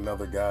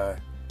another guy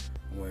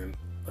when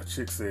a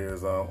chick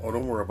says, oh,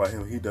 don't worry about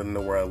him, he doesn't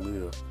know where I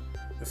live?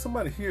 If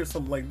somebody hears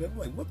something like that, I'm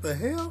like, what the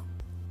hell?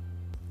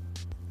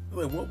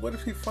 Like, what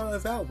if he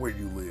finds out where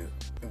you live?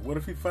 And what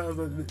if he finds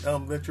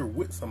out that you're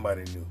with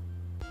somebody new?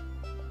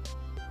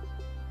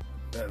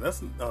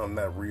 That's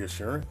not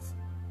reassurance.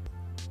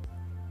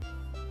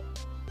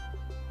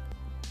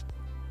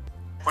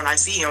 When I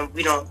see him,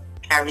 we don't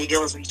have any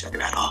dealings with each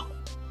other at all.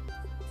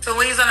 So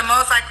when he's on a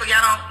motorcycle,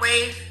 y'all don't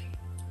wave?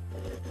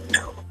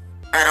 No.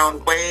 I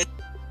don't wave,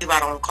 I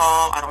don't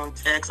call, I don't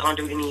text, I don't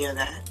do any of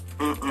that.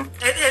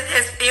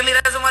 His family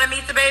doesn't want to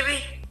meet the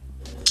baby?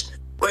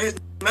 Well, his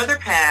mother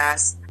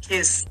passed.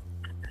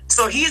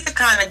 So he's the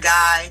kind of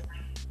guy,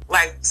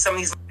 like some of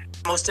these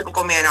most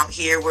typical men out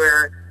here,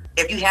 where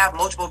if you have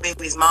multiple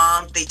babies'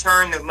 moms, they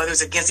turn their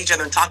mothers against each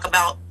other and talk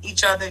about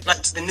each other,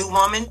 like to the new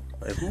woman.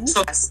 Like who?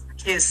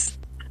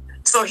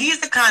 So he's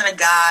the kind of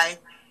guy,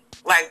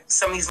 like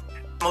some of these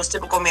most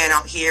typical men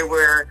out here,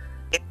 where...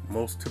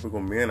 Most typical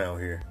men out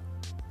here?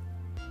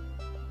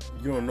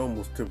 You don't know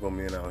most typical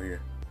men out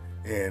here.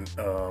 And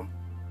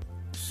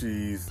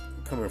she's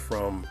coming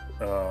from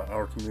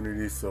our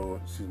community,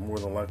 so she's more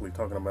than likely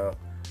talking about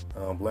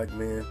black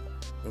men.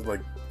 It's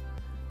like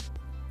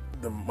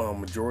the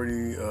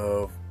majority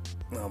of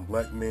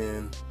black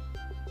men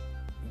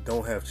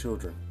don't have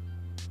children.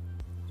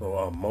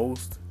 So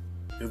most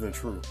isn't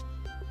true.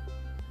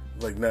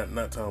 Like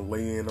not to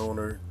lay in on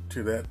her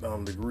to that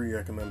degree.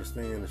 I can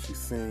understand that she's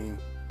seeing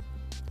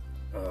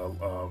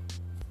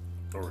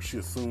or she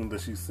assumed that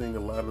she's seeing a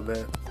lot of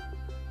that,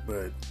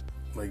 but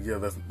like, yeah,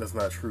 that's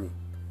not true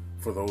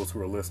for those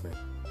who are listening.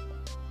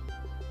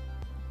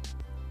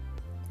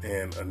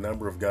 And a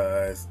number of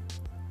guys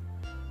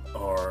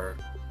are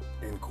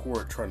in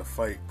court trying to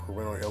fight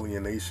parental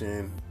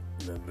alienation.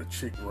 The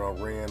chick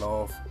ran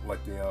off,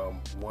 like the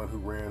one who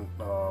ran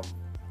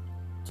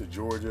to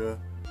Georgia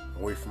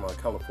away from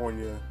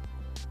California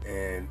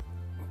and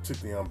took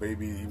the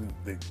baby. Even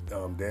the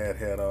dad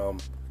had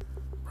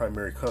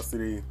primary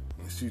custody.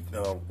 She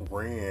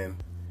ran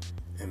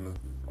and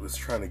was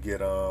trying to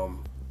get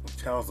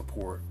child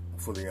support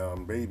for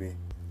the baby,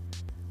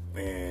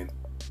 and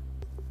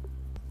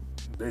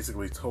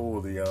basically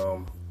told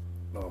the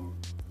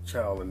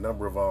child a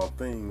number of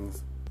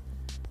things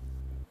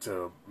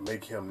to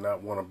make him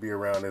not want to be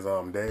around his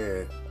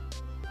dad.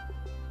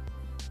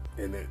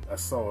 And I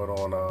saw it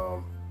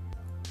on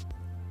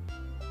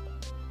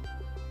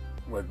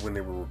like when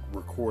they were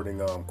recording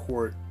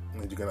court,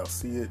 and you can now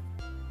see it.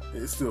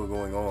 It's still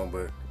going on,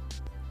 but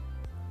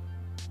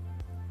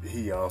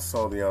he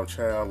saw the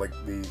child. Like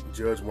the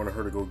judge wanted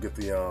her to go get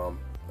the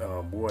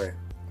boy,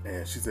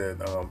 and she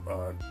said,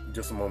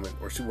 just a moment,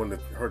 or she wanted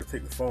her to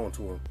take the phone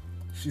to him.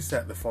 She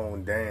sat the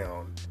phone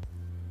down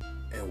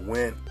and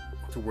went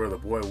to where the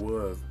boy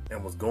was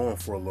and was gone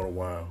for a little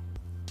while.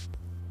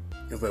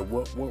 It's like,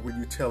 what were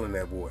you telling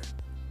that boy?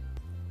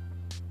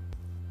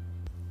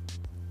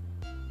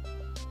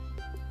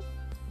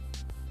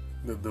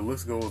 The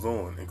list goes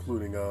on,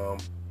 including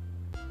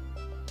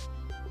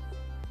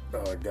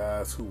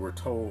guys who were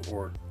told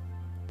or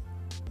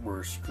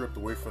were stripped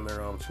away from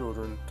their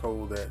children,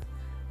 told that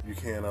you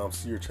can't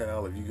see your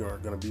child if you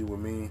aren't going to be with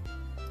me.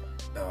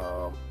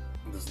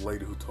 This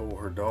lady who told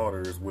her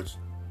daughters, which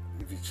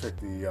if you check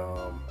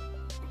the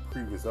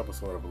previous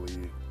episode, I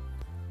believe,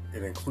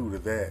 it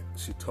included that.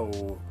 She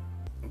told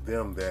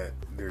them that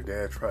their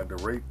dad tried to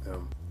rape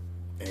them,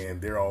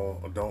 and they're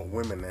all adult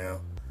women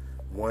now.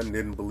 One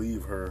didn't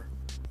believe her.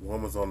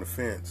 One was on the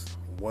fence.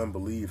 One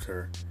believed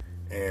her.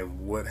 And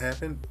what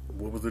happened?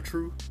 What was the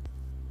truth?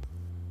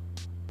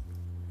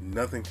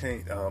 Nothing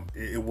came.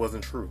 It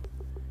wasn't true.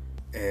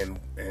 And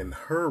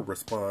her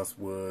response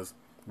was,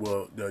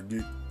 well,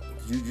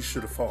 you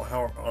should have fought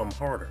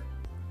harder.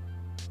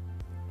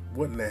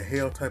 What in the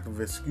hell type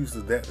of excuse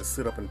is that to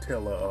sit up and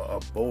tell a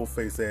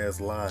bold-faced ass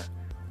lie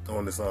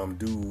on this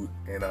dude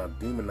and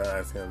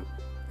demonize him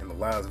and the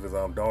lives of his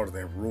daughters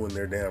and ruin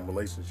their damn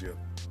relationship?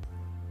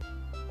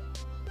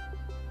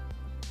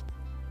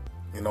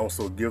 And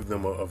also give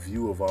them a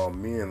view of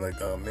men like,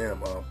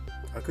 ma'am,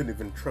 I couldn't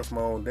even trust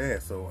my own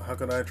dad, so how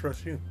could I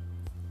trust you?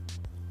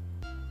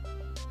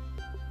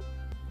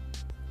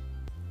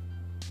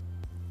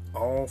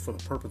 All for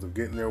the purpose of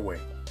getting their way.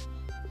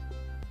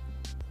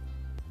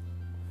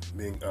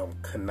 Being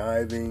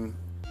conniving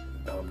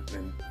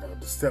and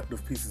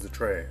deceptive pieces of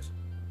trash.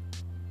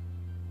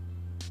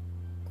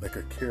 They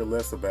could care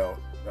less about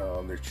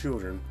their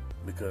children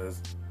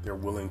because they're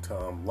willing to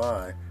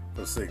lie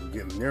for the sake of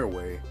getting their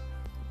way,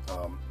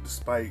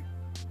 despite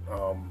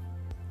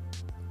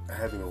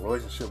having a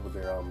relationship with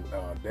their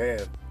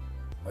dad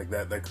like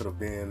that could have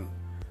been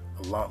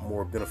a lot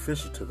more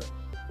beneficial to them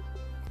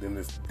than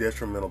this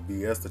detrimental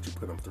BS that you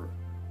put them through.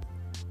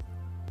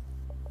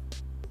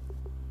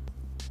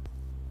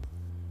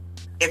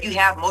 If you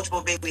have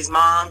multiple babies'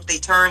 moms, they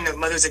turn the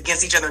mothers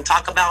against each other and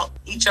talk about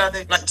each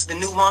other, like to the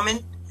new woman.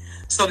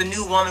 So the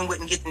new woman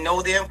wouldn't get to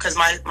know them, because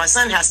my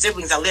son has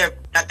siblings that live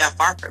not that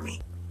far from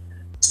me.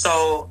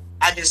 So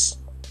I just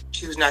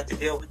choose not to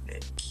deal with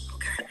it.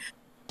 Okay.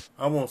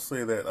 I won't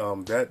say that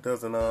that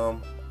doesn't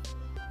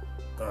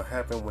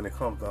happen when it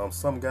comes to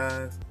some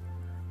guys,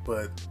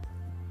 but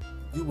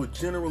you would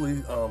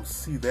generally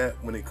see that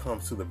when it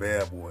comes to the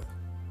bad boy.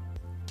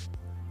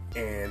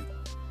 And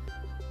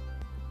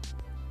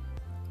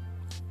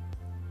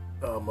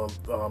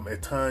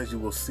at times you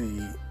will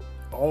see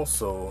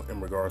also,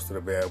 in regards to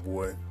the bad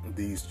boy,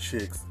 these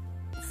chicks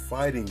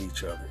fighting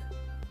each other.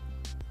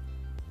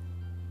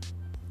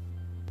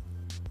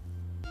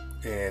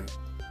 And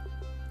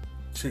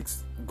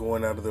chicks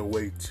going out of their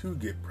way to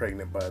get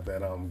pregnant by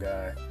that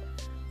guy.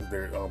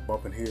 They're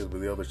bumping heads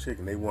with the other chick,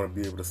 and they want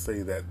to be able to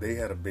say that they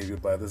had a baby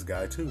by this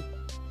guy too.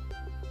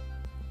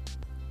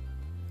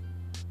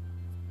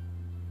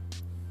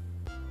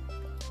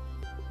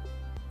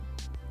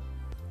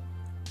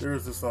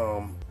 There's this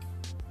one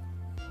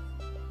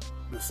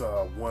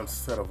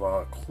set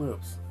of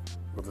clips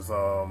with this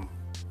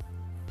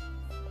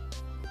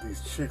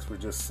these chicks were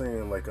just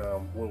saying like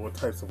what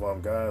types of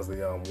guys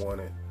they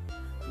wanted,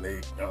 and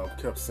they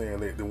kept saying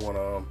they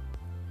want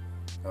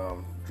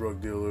drug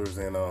dealers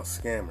and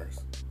scammers.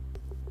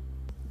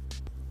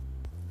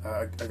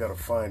 I gotta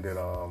find it.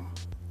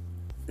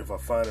 If I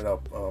find it,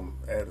 I'll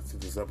add it to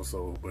this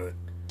episode. But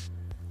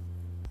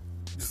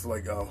just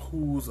like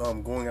who's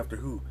going after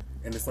who,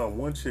 and this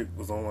one chick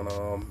was on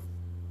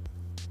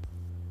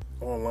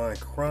online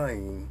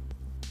crying,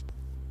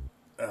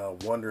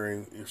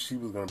 wondering if she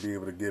was gonna be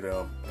able to get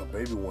a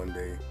baby one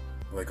day.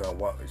 Like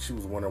she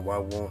was wondering why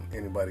won't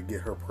anybody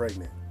get her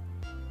pregnant.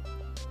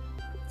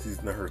 She's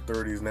in her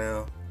 30s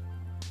now,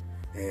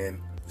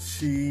 and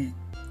she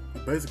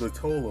basically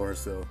told on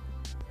herself.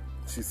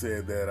 She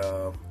said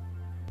that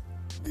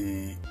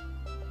the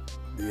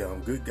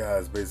good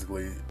guys,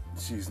 basically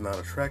she's not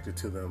attracted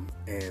to them,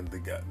 and the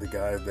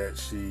guys that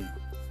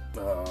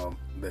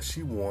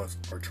she wants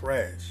are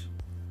trash.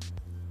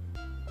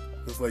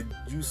 It's like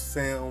you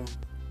sound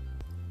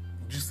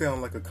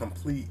like a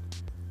complete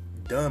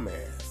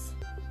dumbass.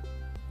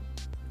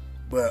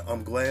 But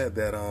I'm glad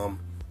that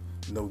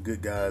no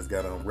good guys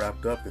got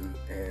wrapped up and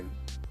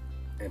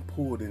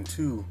pulled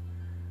into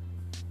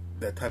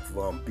that type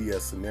of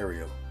BS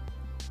scenario.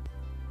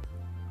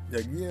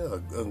 Like, yeah,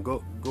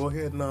 go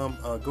ahead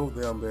and go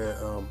down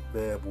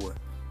bad boy.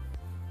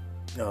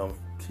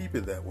 Keep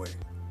it that way,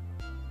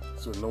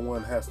 so no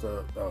one has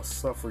to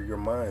suffer your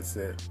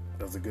mindset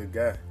as a good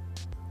guy.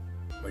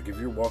 Like if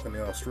you're walking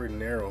down straight and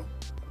narrow,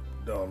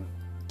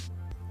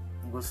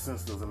 what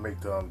sense does it make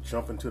to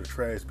jump into the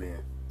trash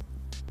bin?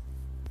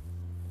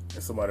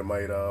 And somebody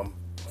might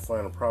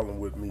find a problem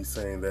with me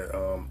saying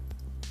that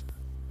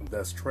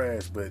that's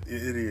trash, but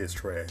it is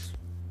trash.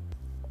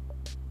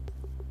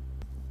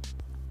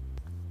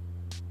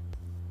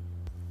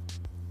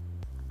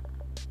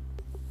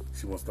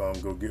 She wants to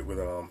go get with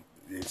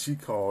and she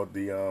called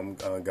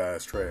the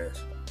guys trash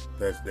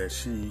that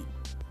she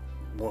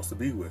wants to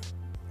be with.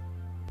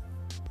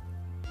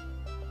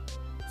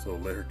 So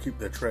let her keep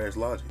that trash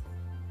logic.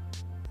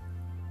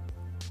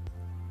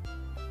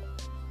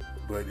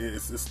 But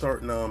it's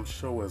starting to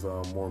show as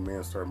more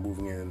men start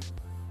moving in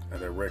a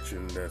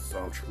direction that's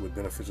truly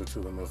beneficial to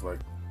them. It's like,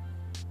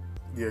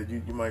 yeah,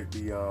 you might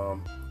be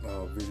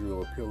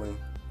visual appealing,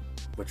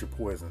 but you're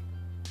poison.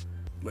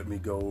 Let me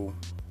go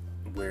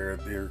where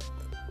there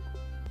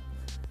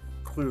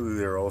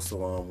are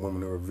also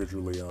women who are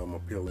visually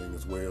appealing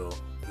as well,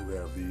 who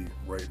have the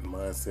right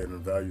mindset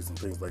and values and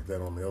things like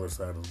that on the other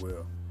side as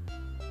well.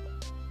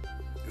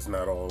 It's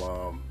not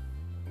all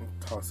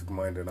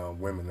toxic-minded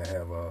women that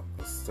have a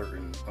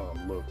certain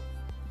look,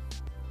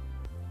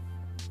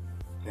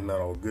 and not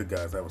all good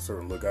guys have a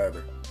certain look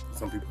either.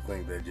 Some people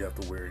think that you have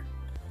to wear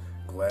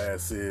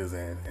glasses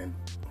and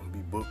be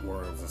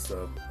bookworms and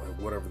stuff, like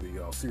whatever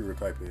the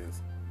stereotype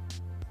is.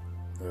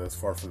 That's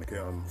far from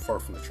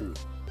the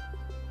truth.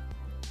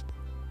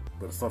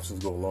 But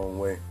assumptions go a long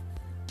way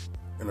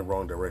in the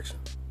wrong direction.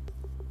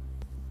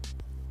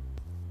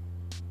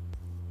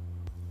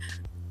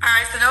 All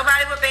right, so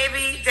nobody with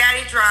baby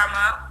daddy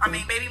drama. I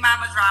mean, baby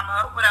mama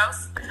drama. What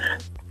else?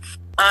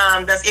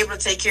 That's able to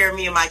take care of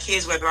me and my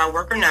kids, whether I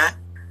work or not.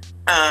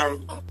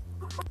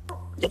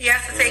 He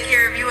has to take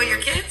care of you and your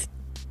kids?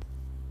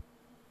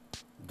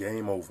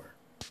 Game over.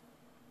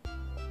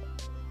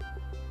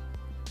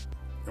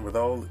 And with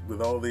all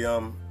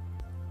the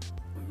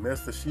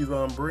mess that she's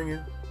bringing,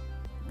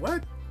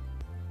 what?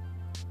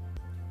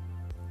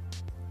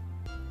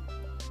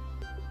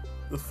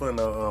 It's fun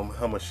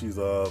how much she's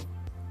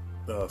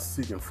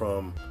seeking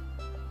from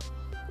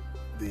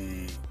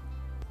the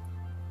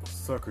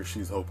sucker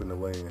she's hoping to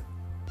land,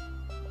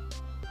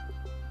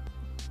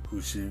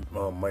 who she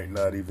might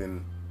not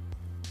even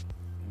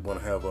want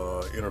to have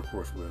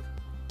intercourse with.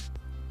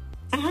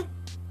 Mm-hmm.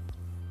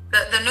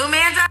 The new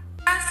man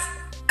does?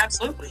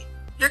 Absolutely.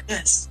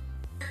 Yes.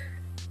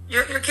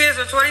 Your kids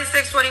are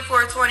 26,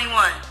 24,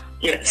 21.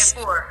 Yes.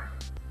 And 4.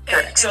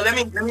 Correct. So let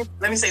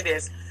me say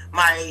this.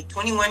 My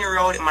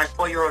 21-year-old and my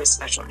 4-year-old is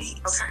special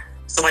needs. Okay.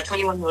 So my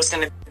 21-year-old is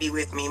going to be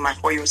with me. My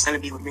 4-year-old is going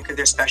to be with me because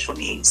they're special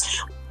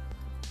needs.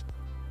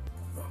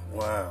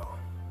 Wow.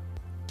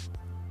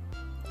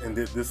 And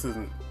this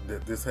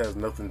has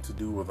nothing to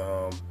do with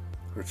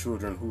her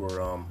children who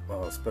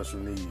are special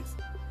needs.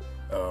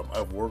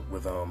 I've worked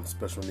with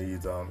special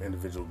needs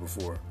individuals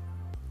before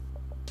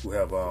who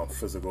have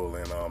physical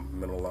and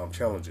mental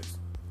challenges.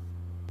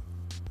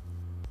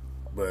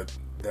 But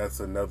that's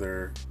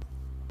another.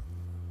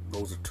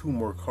 Those are 2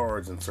 more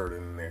cards inserted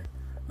in there.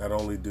 Not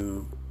only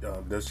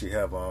does she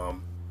have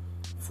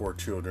 4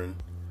 children,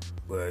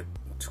 but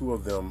 2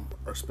 of them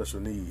are special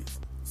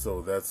needs.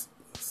 So that's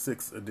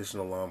 6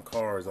 additional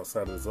cards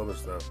outside of this other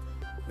stuff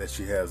that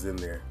she has in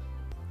there.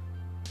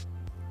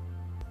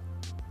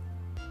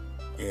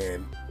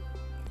 And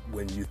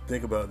when you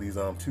think about these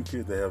 2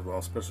 kids that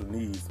have special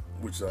needs,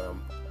 which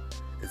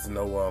it's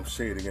no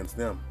shade against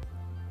them,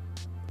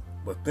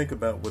 but think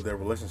about what their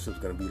relationship's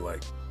going to be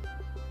like.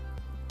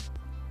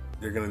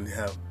 They're going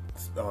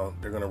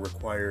to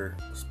require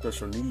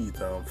special needs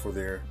for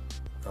their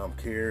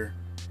care,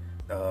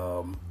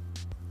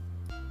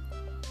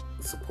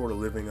 supportive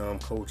living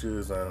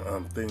coaches,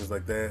 things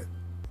like that.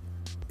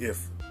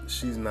 If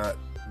she's not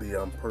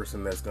the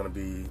person that's going to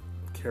be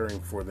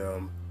caring for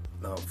them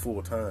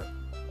full time.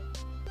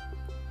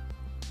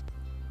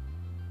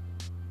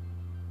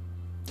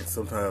 And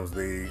sometimes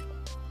they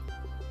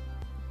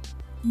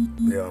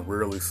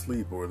rarely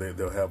sleep, or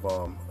they'll have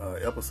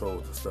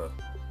episodes and stuff.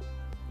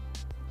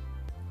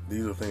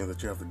 These are things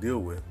that you have to deal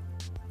with.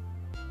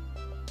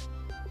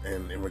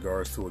 And in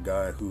regards to a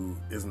guy who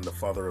isn't the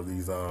father of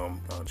these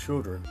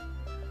children,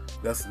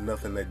 that's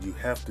nothing that you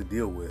have to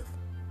deal with.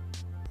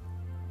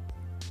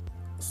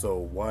 So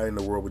why in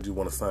the world would you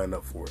want to sign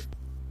up for it?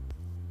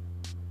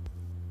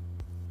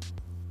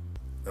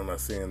 I'm not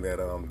saying that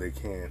they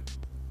can't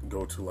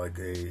go to like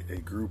a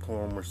group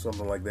home or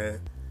something like that.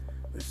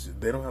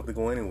 They don't have to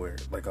go anywhere.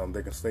 Like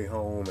they can stay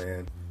home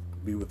and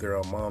be with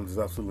their moms.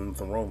 There's absolutely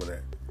nothing wrong with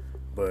that.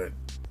 But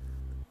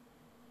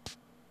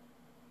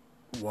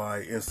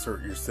why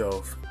insert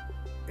yourself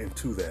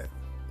into that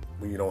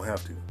when you don't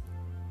have to?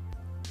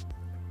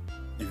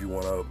 If you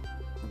want to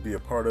be a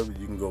part of it,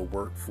 you can go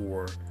work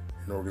for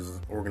an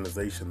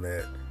organization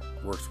that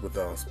works with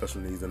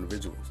special needs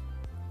individuals,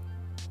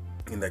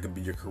 and that could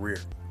be your career.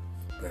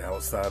 But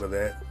outside of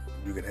that,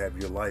 you can have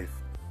your life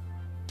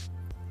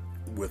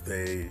with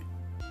a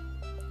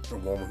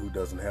woman who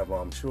doesn't have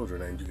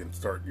children, and you can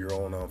start your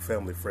own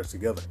family fresh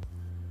together.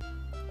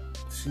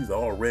 She's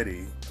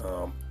already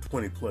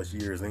 20 plus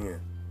years in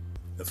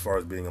as far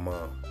as being a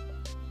mom.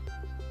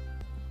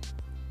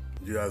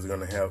 you guys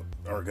aren't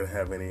gonna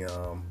have any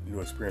new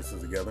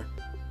experiences together.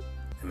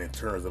 And in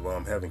terms of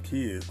having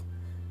kids,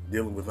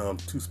 dealing with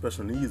two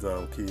special needs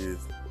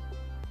kids,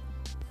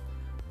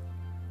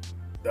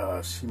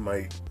 she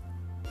might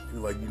be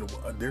like,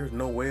 there's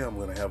no way I'm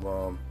gonna have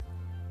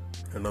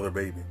another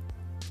baby.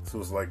 So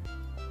it's like,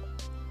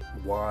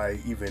 why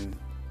even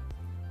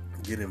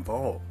get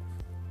involved?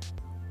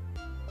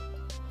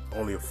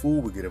 Only a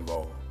fool would get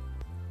involved,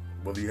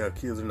 whether you have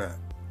kids or not.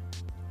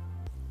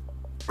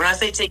 When I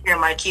say take care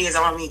of my kids,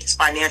 I don't mean just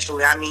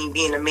financially. I mean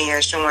being a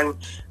man, showing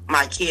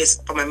my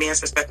kids from a man's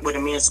perspective what a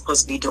man's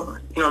supposed to be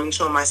doing. You know what I mean?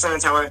 Showing my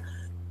sons how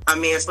a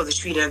man's supposed to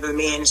treat another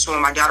man, and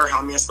showing my daughter how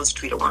a man's supposed to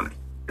treat a woman.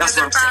 That's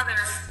what I'm saying.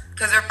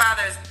 Because their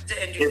fathers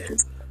didn't do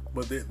this.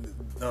 But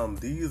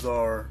these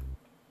are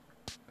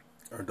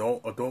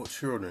adult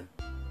children,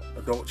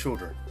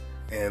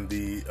 and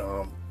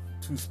the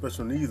two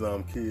special needs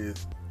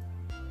kids.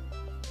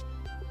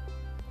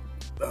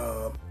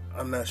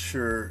 I'm not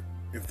sure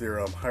if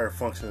they're higher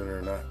functioning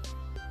or not.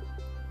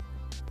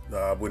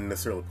 I wouldn't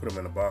necessarily put them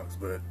in a box,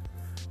 but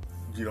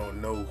you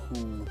don't know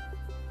who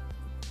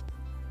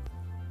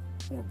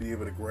will be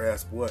able to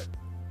grasp what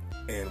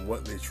and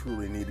what they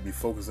truly need to be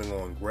focusing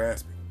on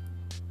grasping.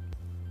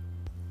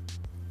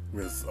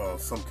 Because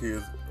some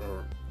kids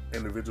or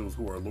individuals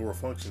who are lower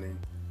functioning,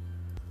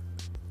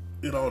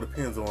 it all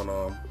depends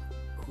on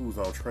who's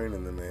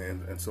training them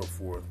and so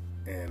forth,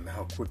 and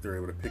how quick they're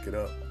able to pick it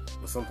up.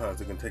 But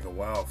sometimes it can take a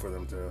while for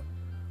them to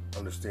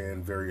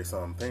understand various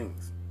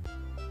things.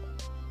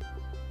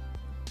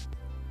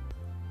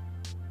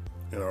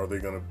 And are they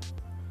gonna,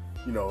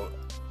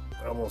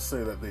 I won't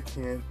say that they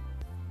can't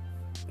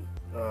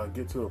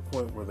get to a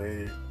point where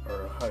they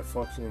are high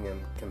functioning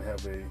and can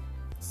have a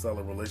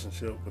solid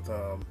relationship with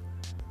an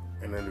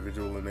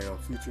individual in their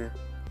future,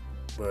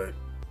 but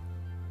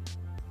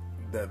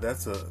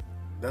that's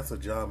a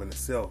job in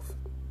itself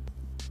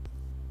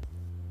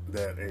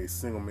that a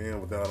single man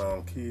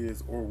without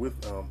kids or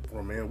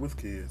a man with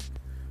kids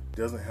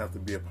doesn't have to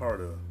be a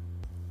part of.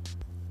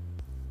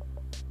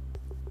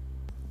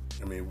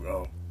 I mean,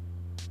 and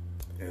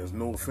there's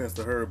no offense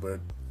to her, but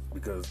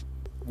because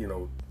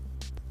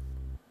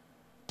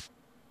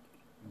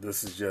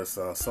this is just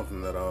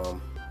something that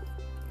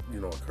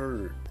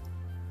occurred.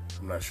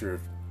 I'm not sure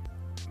if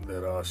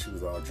that she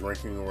was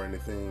drinking or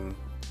anything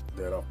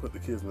that put the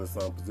kids in this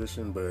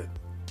position, but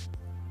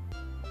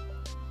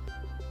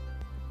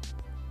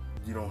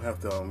you don't have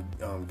to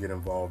get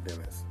involved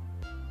in this.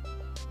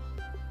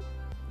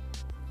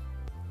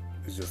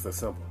 It's just that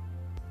simple,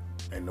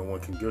 and no one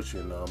can guilt you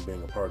in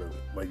being a part of it.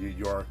 Like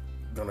you aren't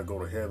gonna go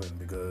to heaven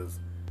because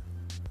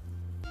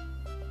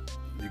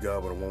you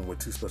got with a woman with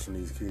two special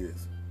needs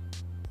kids.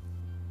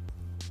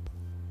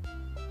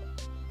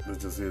 It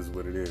just is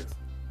what it is.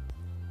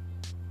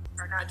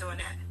 We're not doing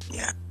that.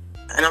 Yeah,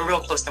 and I'm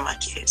real close to my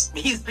kids.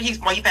 He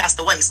passed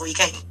away, so he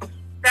can't.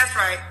 That's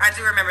right. I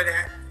do remember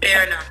that.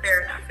 Fair enough.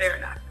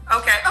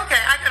 Okay,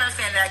 I can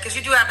understand that, because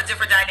you do have a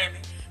different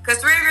dynamic. Because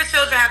 3 of your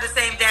children have the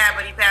same dad,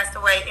 but he passed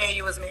away and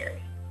you was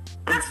married.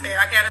 That's fair.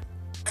 I can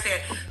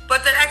understand.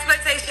 But the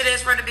expectation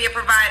is for her to be a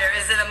provider.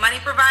 Is it a money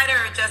provider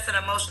or just an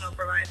emotional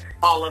provider?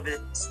 All of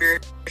it.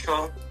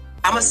 Spiritual.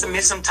 I'm a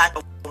submissive type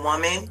of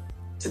woman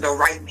to the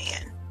right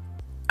man.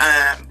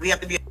 We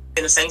have to be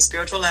in the same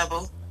spiritual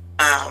level.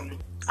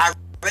 I'd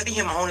rather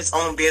him own his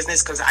own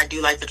business because I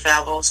do like to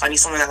travel. So I need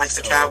someone that likes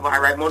to travel. I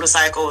ride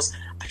motorcycles.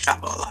 I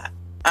travel a lot.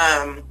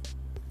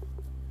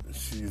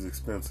 She's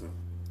expensive.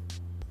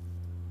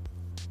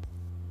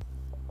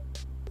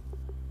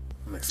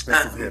 An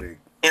expensive headache.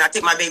 And I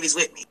take my babies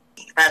with me.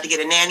 If I have to get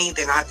a nanny,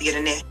 then I have to get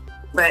a nanny.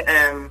 But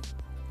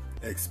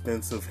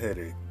expensive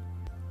headache.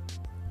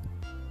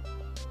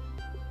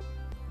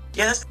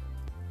 Yeah, that's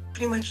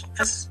pretty much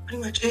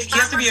it. He How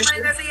has to be much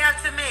money does he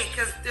have to make?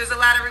 Because there's a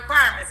lot of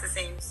requirements, it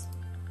seems.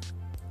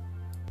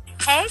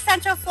 Hey,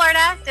 Central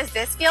Florida, does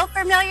this feel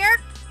familiar?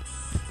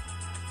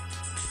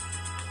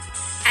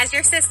 As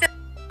your system...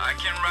 I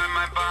can ride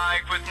my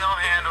bike with no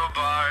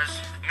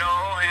handlebars,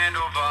 no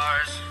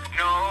handlebars.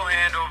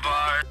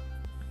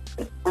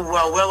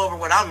 Well over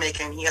what I'm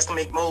making. He has to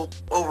make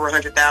over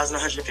 100,000,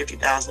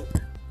 150,000.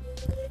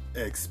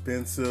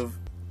 Expensive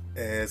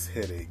ass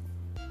headache.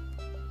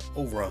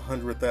 Over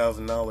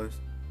 $100,000.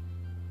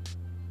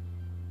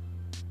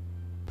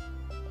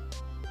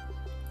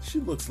 She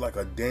looks like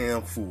a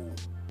damn fool.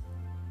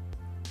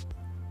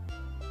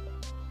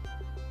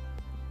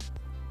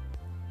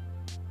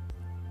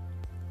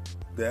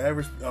 The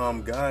average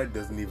guy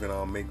doesn't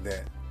even make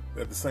that.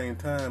 At the same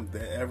time,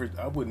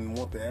 I wouldn't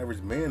want the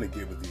average man to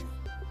get with you.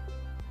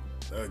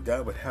 A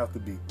guy would have to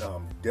be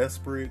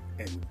desperate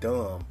and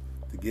dumb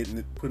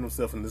to put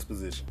himself in this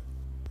position,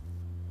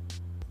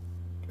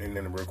 and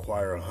then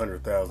require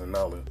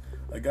 $100,000.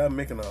 A guy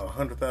making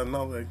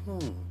 $100,000, like,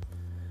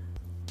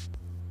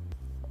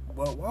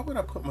 well, why would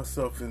I put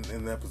myself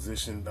in that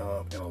position,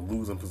 in a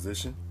losing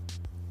position?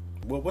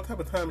 Well, what type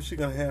of time is she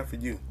gonna have for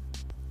you?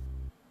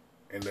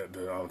 And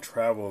the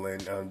travel,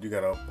 and you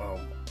gotta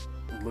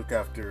look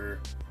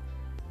after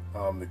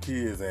the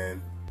kids, and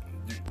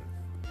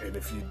And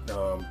if you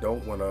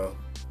don't want to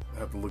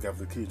have to look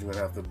after the kids, you're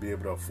gonna have to be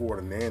able to afford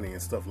a nanny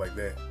and stuff like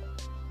that.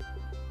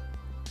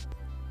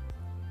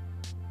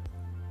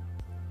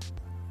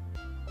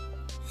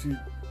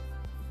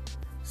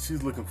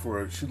 She's looking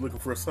for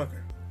a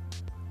sucker.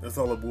 That's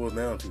all it boils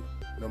down to.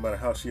 No matter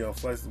how she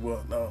slices.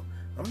 Well, no,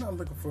 I'm not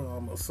looking for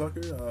a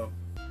sucker.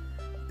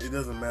 It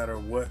doesn't matter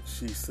what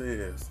she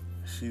says.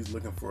 She's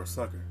looking for a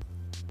sucker.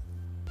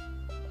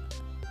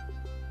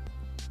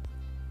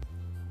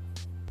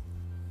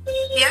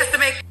 He has to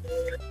make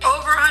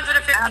over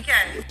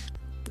 150K.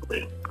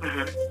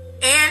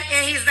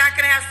 And he's not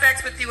going to have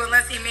sex with you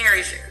unless he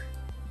marries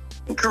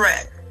you.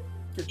 Correct.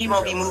 He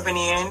won't be moving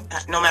in,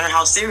 no matter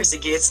how serious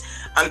it gets.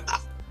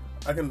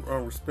 I can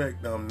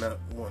respect not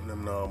wanting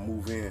them to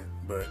move in,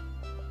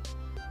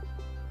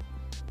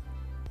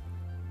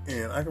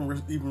 and I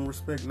can even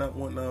respect not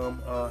wanting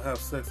to have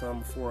sex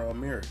before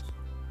marriage.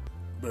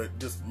 But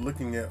just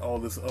looking at all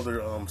this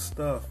other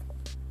stuff,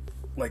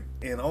 like,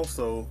 and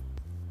also,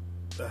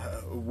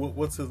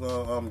 what's his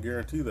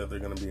guarantee that they're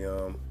going to be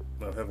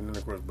having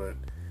intercourse? But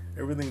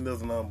everything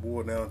doesn't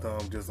boil down to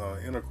just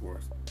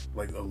intercourse.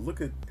 Like, look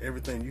at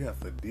everything you have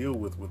to deal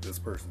with this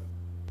person.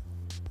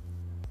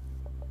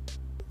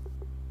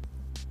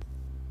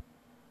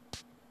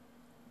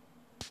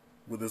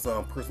 With this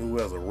person who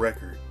has a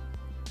record.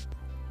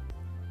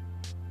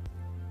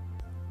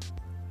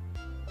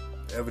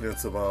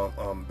 Evidence of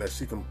that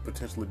she can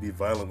potentially be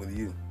violent with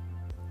you.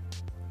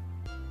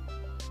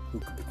 Who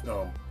could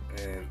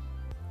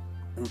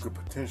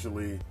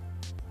potentially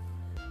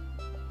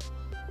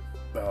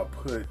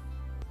put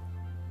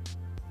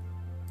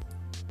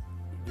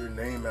your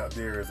name out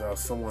there as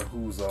someone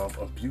who's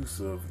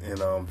abusive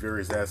in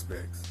various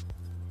aspects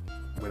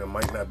when it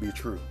might not be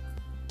true.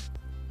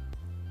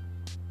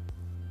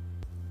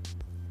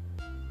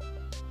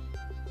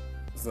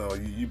 So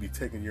you be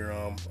taking your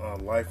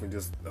life and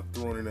just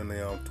throwing it in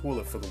the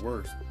toilet for the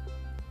worst.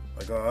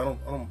 Like I don't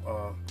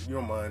you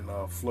don't mind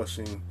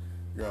flushing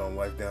your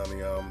life down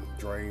the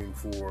drain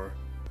for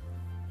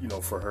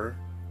her.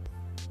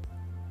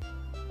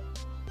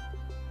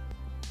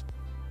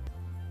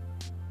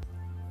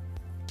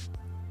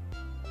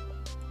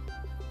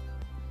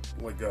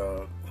 Like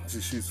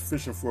she's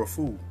fishing for a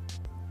fool.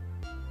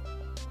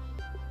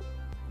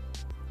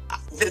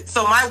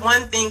 So my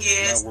one thing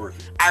is,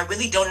 I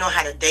really don't know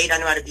how to date. I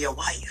know how to be a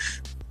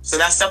wife. So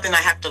that's something I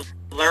have to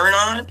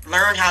learn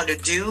how to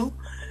do,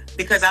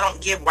 because I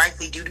don't give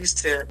wifely duties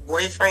to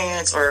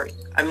boyfriends or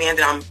a man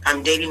that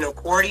I'm dating or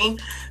courting.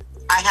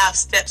 I have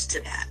steps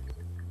to that.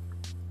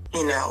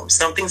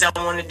 Some things I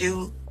want to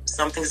do,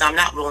 some things I'm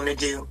not willing to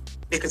do,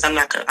 because I'm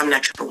not your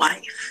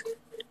wife.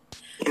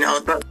 But now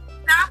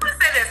I want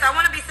to say this. I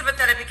want to be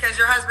sympathetic because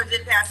your husband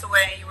did pass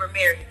away and you were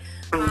married.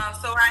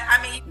 So I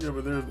mean. Yeah,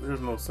 but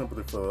there's no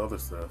sympathy for the other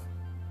stuff.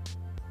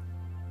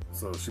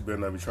 So she better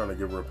not be trying to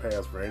give her a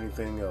pass for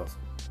anything else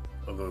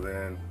other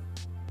than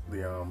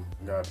the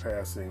guy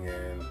passing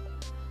and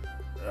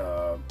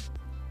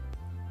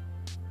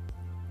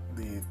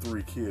the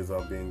 3 kids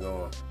being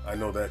gone. I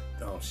know that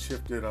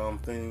shifted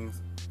things,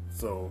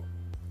 so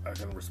I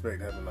can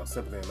respect having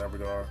sympathy in that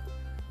regard,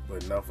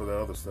 but not for the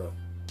other stuff.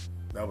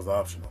 That was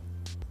optional.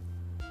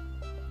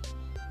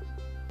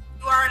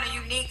 You are in a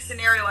unique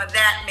scenario in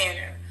that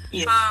manner.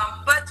 Yeah.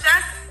 But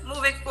just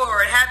moving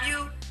forward,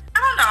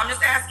 I'm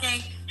just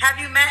asking, have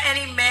you met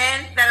any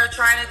men that are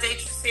trying to date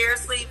you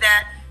seriously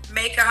that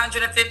make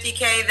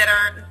 150K that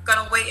are going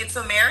to wait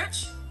until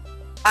marriage?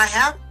 I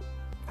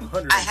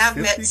have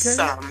met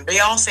some. They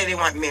all say they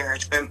want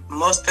marriage, but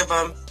most of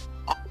them.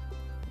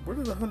 Where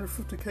did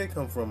 150K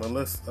come from?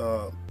 Unless,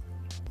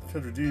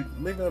 Kendra G,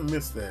 maybe I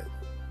missed that.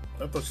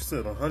 I thought she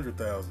said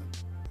 100,000.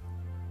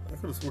 I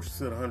could have sworn she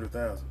said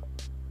 100,000.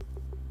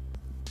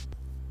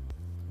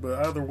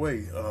 But either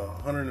way,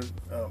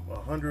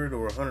 100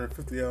 or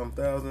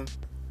 150,000,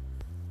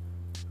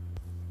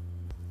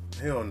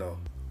 hell no.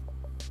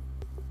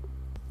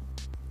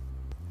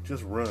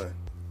 Just run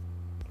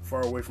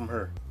far away from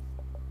her.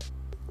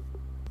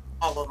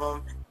 All of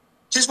them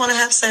just want to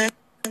have sex.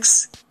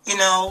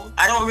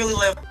 I don't really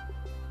live.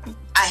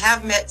 I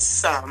have met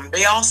some.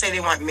 They all say they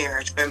want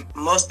marriage, but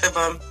most of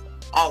them,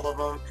 all of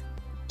them,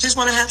 just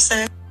want to have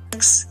sex.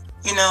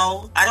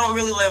 I don't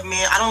really love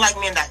men. I don't like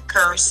men that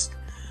curse.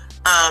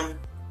 I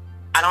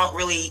don't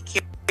really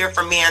care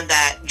for men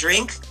that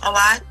drink a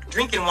lot.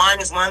 Drinking wine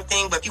is one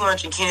thing, but if you want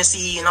to drink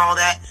Hennessy and all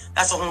that,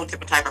 that's a whole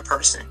different type of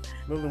person.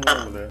 Nothing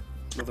wrong with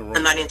that.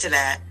 I'm not into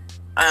that.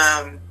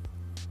 I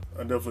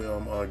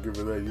definitely give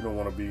her that. You don't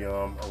want to be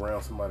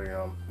around somebody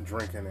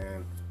drinking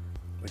and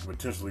they could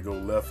potentially go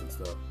left and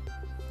stuff.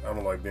 I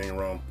don't like being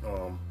around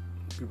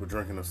people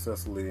drinking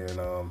excessively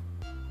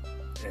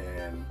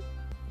and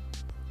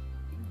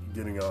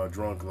getting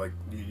drunk. Like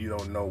you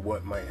don't know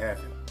what might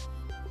happen.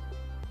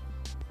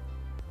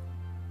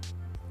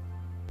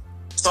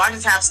 So I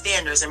just have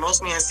standards, and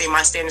most men say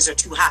my standards are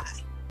too high.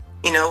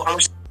 I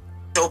want you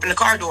to open the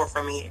car door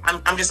for me.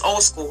 I'm just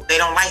old school. They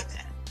don't like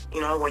that.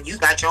 Well, you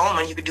got your own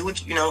money, you can do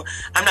what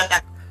I'm not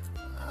that.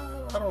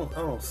 I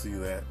don't see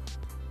that.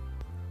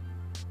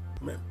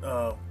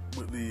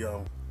 with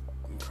the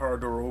car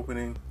door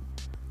opening,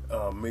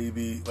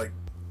 maybe like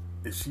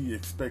if she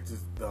expects it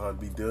to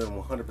be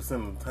done 100%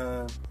 of the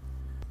time,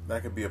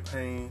 that could be a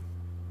pain.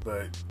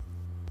 But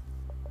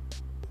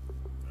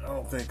I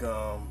don't think,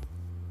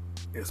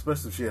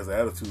 especially if she has an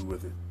attitude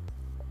with it.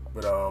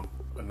 But a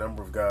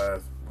number of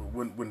guys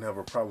wouldn't have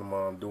a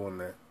problem doing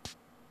that.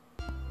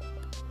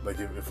 Like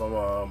if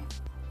I'm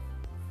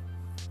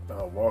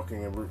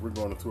walking and we're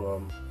going into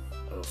a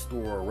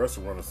store or a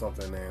restaurant or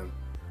something, and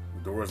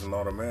the door isn't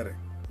automatic,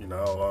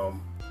 I'll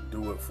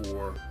do it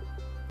for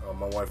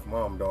my wife,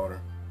 mom,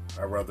 daughter.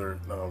 I'd rather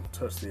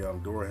touch the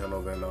door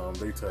handle than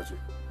they touch it.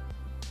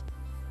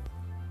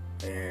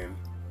 And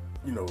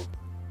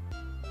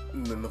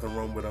nothing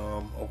wrong with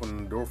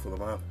opening the door for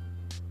them either.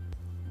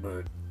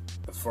 But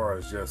as far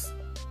as just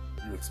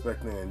you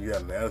expecting and you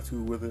got an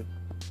attitude with it,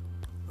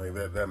 like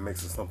that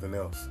makes it something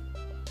else.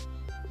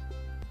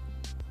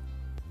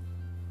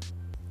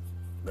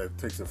 That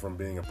takes it from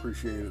being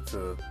appreciated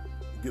to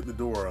get the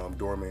door,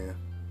 doorman.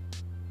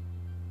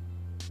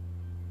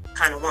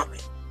 Kind of woman.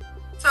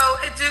 So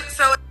if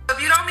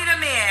you don't meet a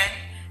man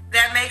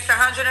that makes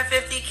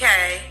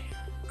 $150K,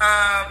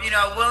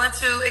 willing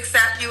to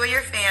accept you and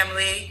your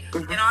family,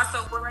 and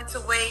also willing to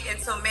wait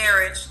until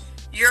marriage,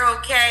 you're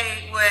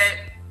okay with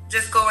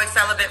just going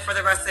celibate for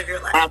the rest of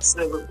your life?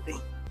 Absolutely.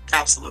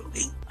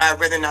 I'd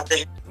rather not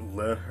be.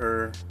 Let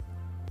her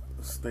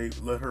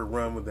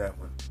run with that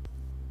one.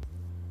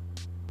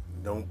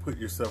 Don't put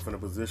yourself in a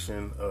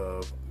position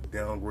of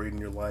downgrading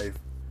your life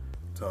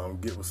to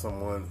get with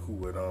someone who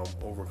would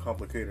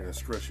overcomplicate it and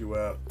stress you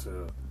out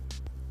to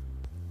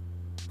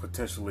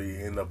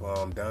potentially end up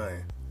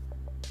dying.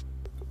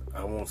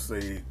 I won't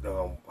say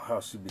how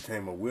she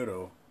became a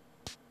widow.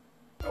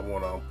 I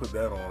won't put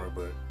that on her,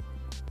 but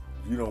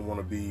you don't want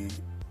to be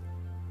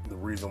the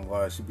reason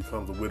why she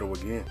becomes a widow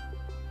again.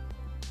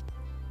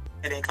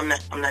 I'm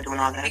not doing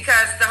all that.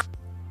 Because the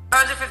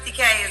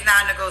 150K is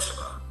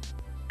non-negotiable.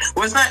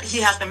 Well, it's not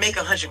he has to make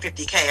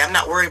 150K. I'm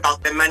not worried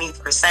about the money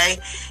per se.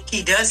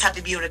 He does have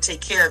to be able to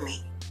take care of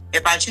me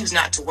if I choose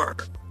not to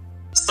work.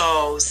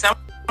 So some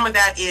of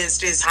that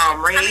is how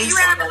I'm raised. I mean, you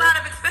have a lot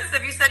of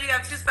expensive. You said you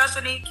have 2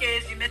 special need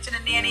kids. You mentioned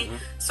a nanny.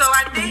 So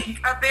I think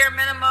a bare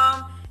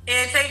minimum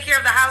and taking care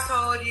of the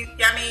household,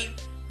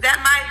 that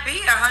might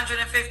be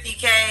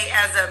 150K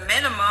as a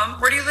minimum.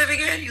 Where do you live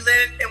again? You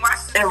live in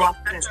Washington? In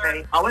Washington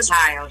State. Oh, it's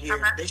high out here.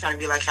 They're trying to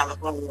be like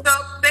California. So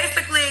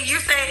basically, you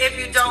say if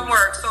you don't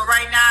work. So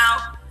right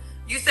now,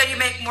 you say you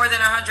make more than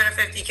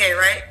 150K,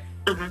 right?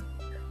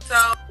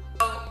 So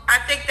I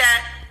think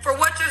that for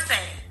what you're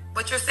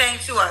saying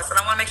to us, and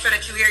I want to make sure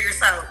that you hear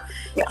yourself.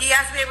 Yeah. He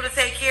has to be able to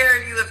take care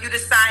of you if you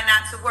decide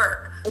not to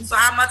work. So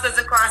how much does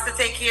it cost to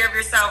take care of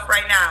yourself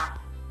right now?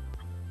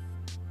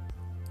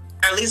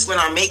 At least when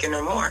I'm making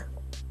or more.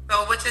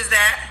 So which is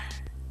that?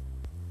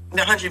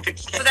 The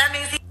 150K. So that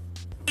means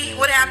he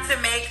would have to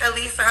make at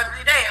least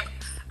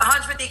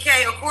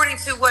 150K according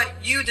to what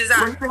you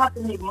desire. Well, he have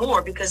to make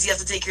more because he has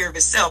to take care of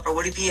himself. Or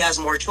what if he has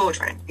more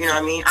children? You know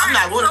what I mean? I'm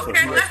not willing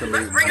okay, to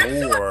let's bring it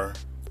to more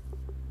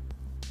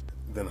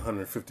than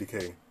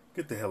 150K.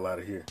 Get the hell out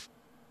of here.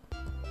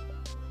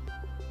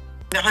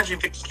 The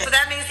 150K. So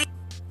that means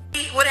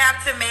he would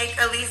have to make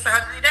at least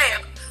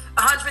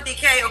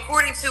 150K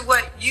according to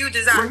what you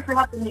desire. Well, he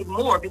have to make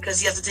more because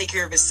he has to take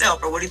care of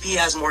himself. Or what if he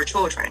has more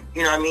children?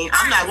 You know what I mean?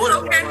 I'm not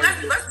willing to. Okay,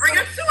 let's bring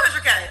it to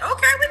 200K.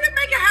 Okay, we can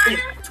make it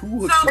higher.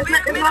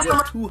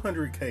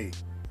 200K.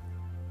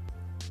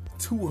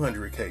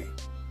 200K.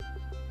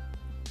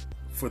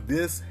 For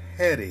this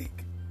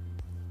headache.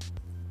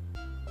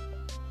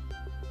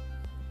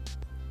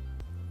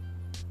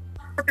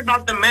 It's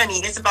about the money.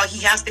 It's about he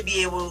has to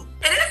be able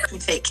to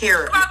take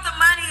care of it. It's about the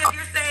money if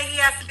you're saying he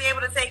has to be able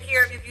to take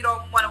care of you if you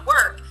don't want to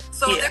work.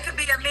 So there could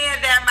be a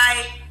man that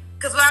might,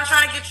 because what I'm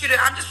trying to get you to,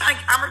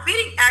 I'm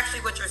repeating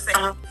actually what you're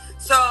saying.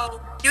 So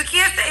you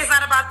can't say it's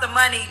not about the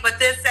money, but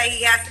then say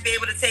he has to be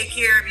able to take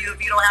care of you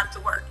if you don't have to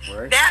work.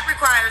 Right. That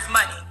requires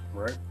money.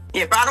 Right.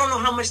 Yeah, but I don't know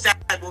how much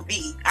that will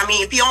be. I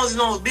mean, if he owns his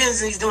own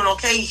business and he's doing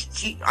okay,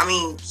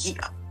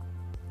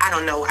 I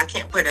don't know. I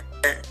can't put a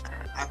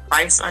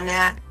price on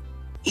that.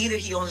 Either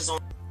he owns his own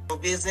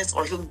business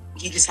or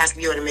he just has to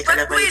be able to make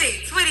enough money.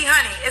 Sweetie,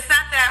 honey, it's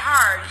not that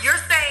hard. You're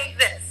saying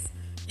this.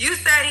 You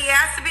said he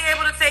has to be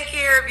able to take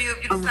care of you if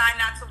you decide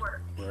not to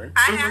work. Right.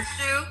 I asked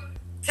you,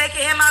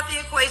 taking him out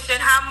the equation,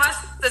 how much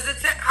does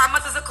it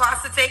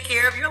cost to take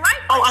care of your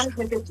life? Oh,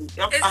 150.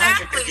 Yep,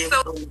 exactly. 150.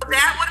 So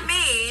that would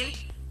mean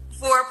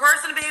for a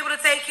person to be able to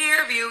take care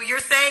of you,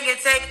 you're saying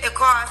it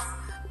costs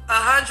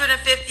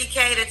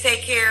 150K to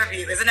take care of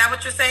you. Isn't that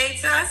what you're saying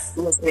to us?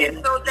 Yes,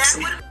 ma'am. So that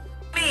would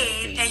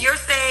mean, and you're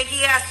saying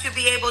he has to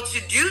be able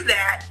to do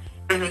that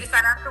if he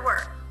decide not to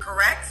work,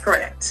 correct?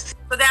 Correct. So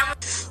that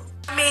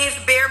means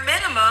bare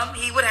minimum,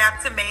 he would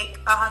have to make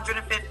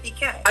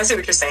 150K. I see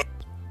what you're saying.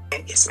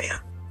 Yes, ma'am.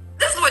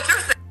 This is what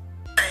you're saying.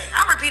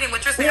 I'm repeating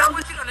what you're saying. I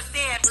want you to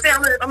understand.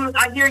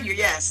 I hear you,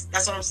 yes.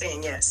 That's what I'm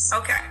saying, yes.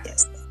 Okay.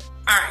 Yes.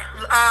 All right.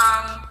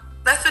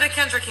 Let's do the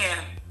Kendra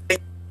Cam.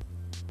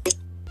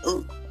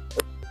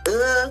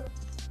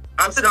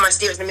 I'm sitting on my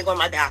stairs. Let me go in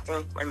my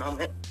bathroom for a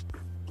moment.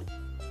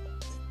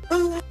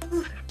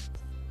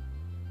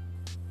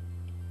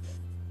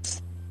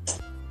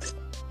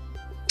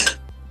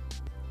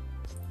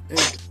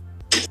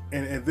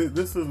 And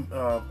this is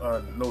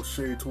no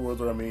shade towards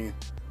her. I mean,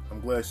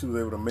 I'm glad she was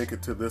able to make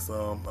it to this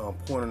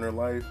point in her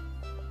life.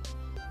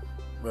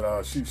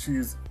 But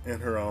she's in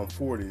her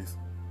 40s.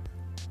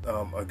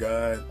 A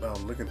guy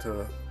looking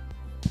to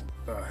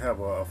have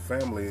a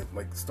family,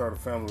 like start a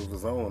family of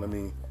his own. I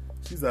mean,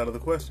 she's out of the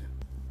question.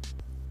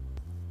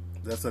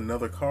 That's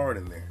another card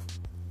in there.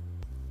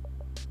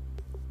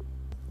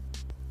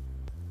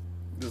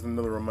 Just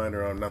another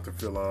reminder not to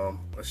feel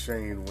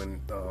ashamed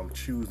when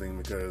choosing,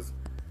 because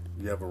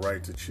you have a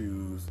right to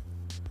choose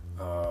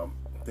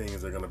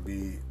things that are going to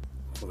be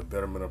for the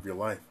betterment of your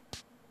life.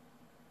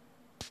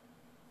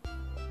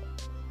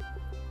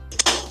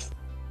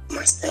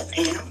 Myself,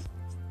 Pam.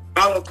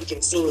 I don't know if you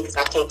can see me because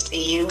I can't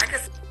see you. I can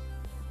see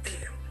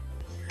you.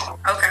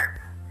 Okay.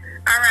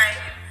 All right.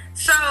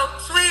 So,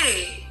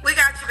 sweetie, we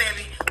got you,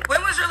 baby.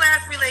 When was your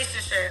last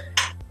relationship?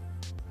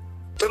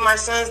 With my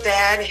son's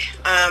dad,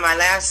 my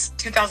last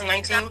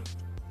 2019.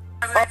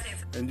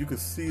 And you can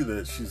see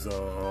that she's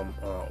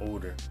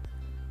older,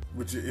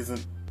 which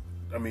isn't.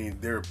 I mean,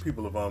 there are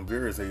people of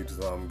various ages,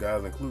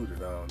 guys included,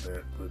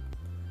 that would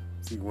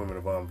see women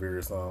of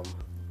various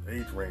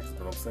age ranges.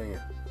 But I'm saying,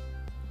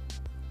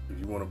 if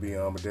you want to be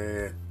a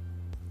dad,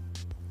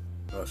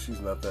 she's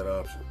not that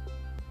option,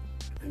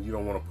 and you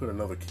don't want to put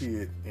another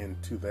kid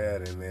into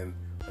that, and then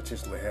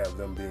potentially have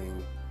them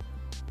being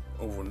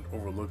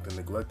overlooked and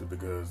neglected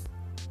because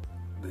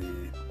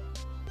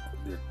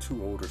they're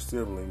two older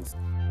siblings.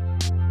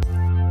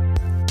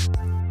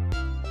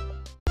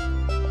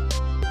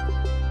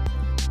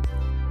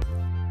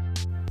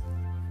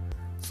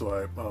 So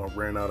I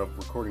ran out of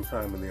recording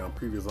time in the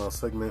previous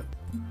segment.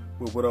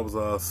 But what I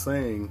was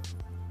saying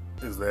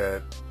is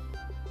that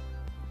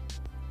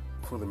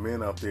for the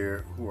men out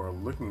there who are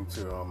looking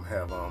to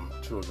have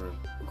children,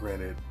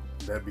 granted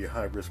that'd be a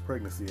high-risk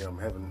pregnancy,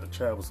 having a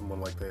child with someone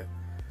like that.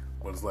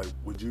 But it's like,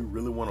 would you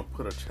really want to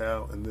put a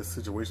child in this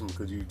situation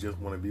because you just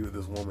want to be with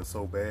this woman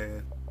so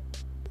bad,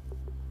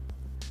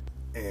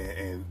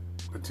 and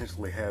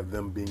potentially have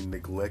them being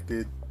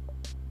neglected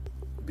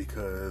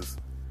because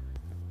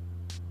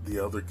the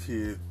other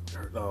kid,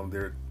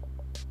 their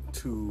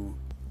two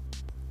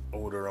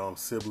older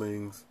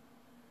siblings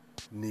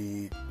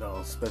need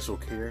special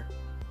care?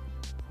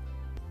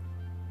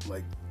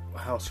 Like,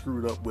 how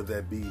screwed up would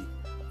that be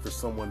for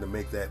someone to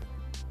make that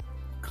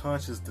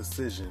conscious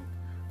decision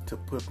to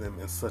put them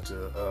in such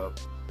a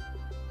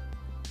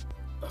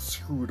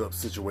screwed up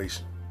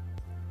situation?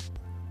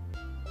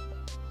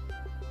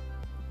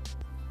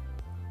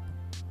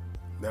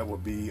 That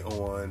would be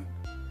on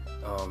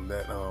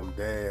that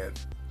dad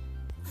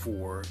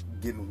for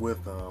getting with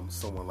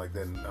someone like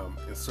that and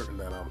inserting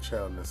that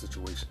child in that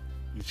situation.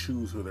 You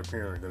choose who their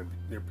parents are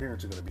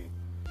going to be.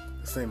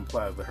 The same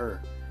applies to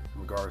her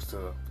in regards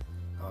to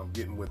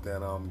getting with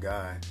that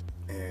guy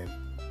and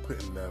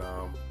putting that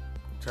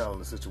child in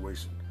the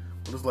situation.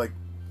 But it's like,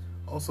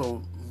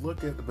 also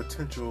look at the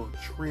potential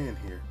trend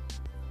here.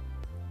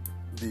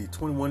 The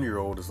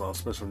 21-year-old is on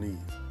special needs.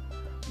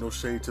 No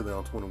shade to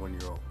the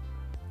 21-year-old.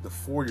 The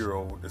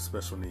 4-year-old is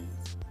special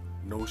needs.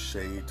 No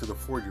shade to the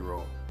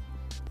 4-year-old.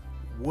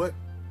 What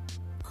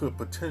could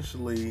that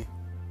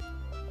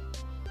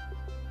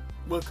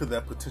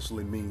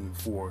potentially mean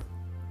for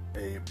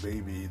a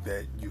baby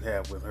that you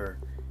have with her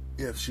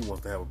if she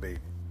wants to have a baby?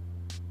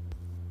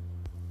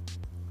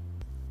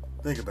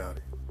 Think about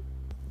it.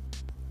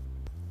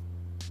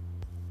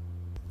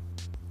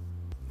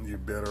 You're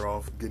better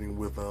off getting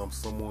with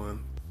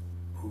someone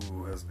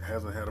who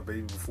hasn't had a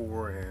baby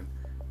before, and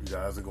you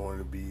guys are going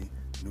to be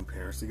new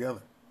parents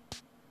together.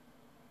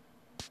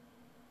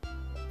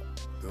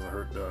 Doesn't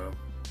hurt to,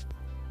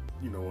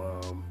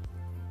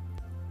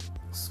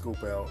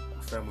 scope out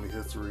family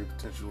history,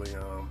 potentially,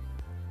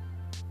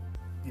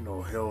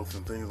 health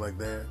and things like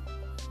that.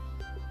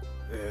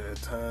 At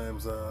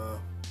times,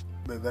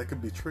 that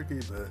could be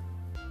tricky, but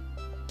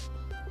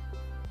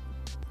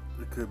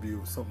it could be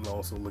something to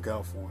also look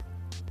out for.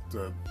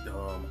 A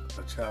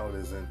child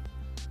isn't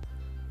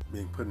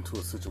being put into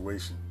a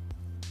situation.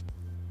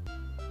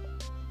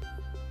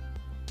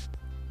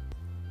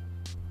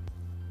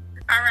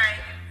 All right.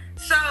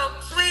 So,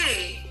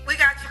 sweetie, we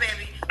got you,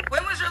 baby.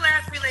 When was your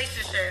last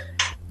relationship?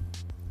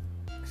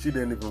 She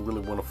didn't even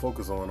really want to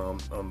focus on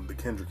the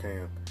Kendra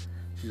Cam.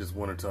 She just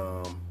wanted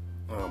to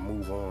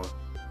move on.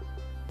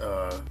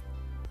 I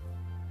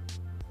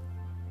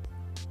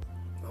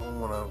don't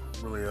want to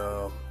really.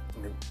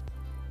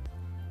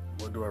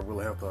 What do I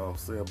really have to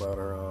say about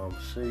her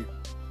shape?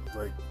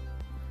 Like,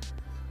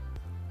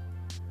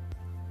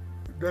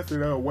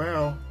 definitely not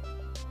wow.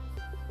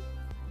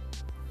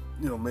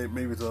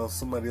 Maybe to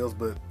somebody else,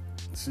 but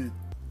she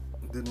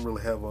didn't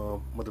really have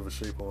much of a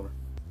shape on her.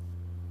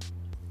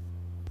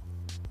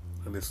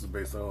 And this is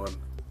based on,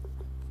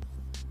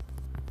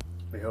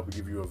 they help to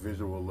give you a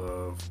visual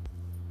of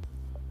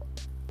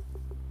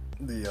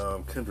the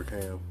Kendra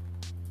Cam.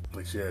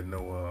 Like, she had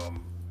no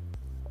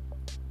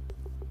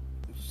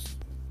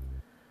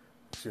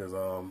She has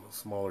a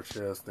smaller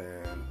chest,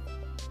 and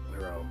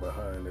her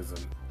behind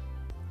isn't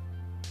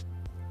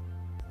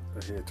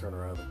her head turned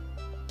around.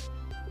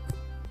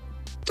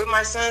 With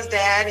my son's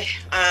dad,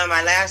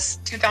 my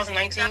last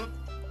 2019.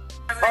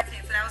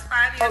 2019, so that was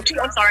 5 years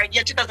ago. I'm sorry.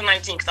 Yeah,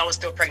 2019, because I was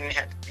still pregnant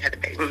and had the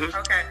baby. Mm-hmm.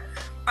 Okay.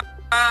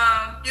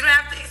 You don't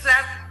have to. So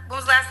when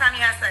was the last time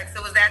you had sex?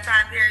 So was that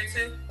time period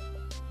too?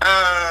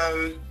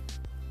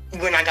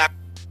 When I got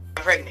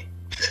pregnant.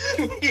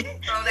 So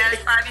that is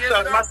 5 years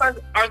So ago?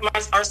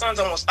 our son's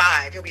almost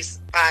 5. He'll be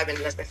 5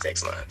 in less than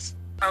 6 months.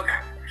 Okay.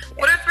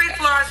 What are 3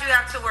 flaws you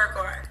have to work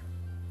on?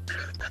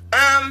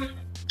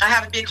 I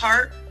have a big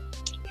heart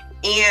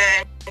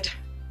and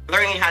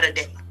learning how to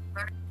date.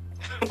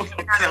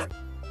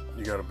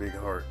 You got a big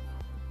heart.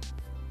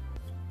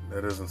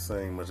 That isn't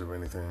saying much of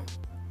anything.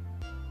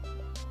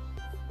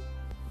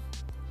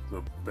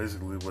 So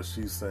basically what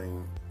she's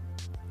saying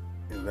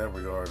in that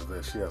regard is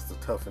that she has to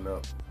toughen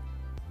up.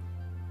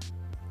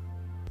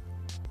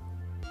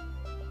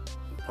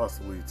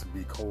 Possibly to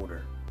be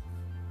colder.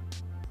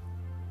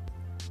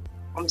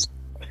 I'm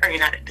learning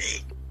how to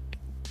date.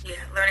 Yeah,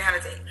 learning how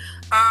to date.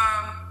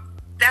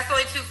 That's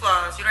only 2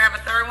 flaws. You don't have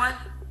a third one?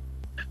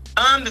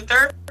 The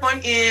third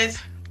one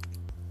is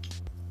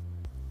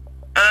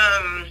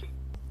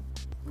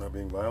Not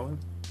being violent?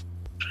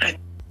 I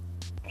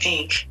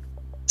think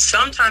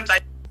sometimes I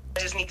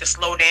just need to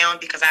slow down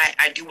because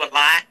I do a lot.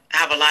 I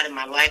have a lot in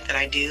my life that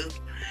I do,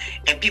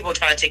 and people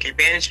try to take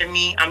advantage of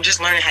me. I'm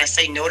just learning how to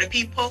say no to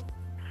people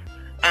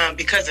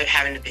because of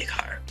having a big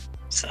heart.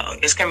 So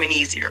it's coming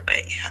easier,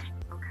 but yeah.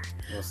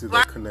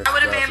 Why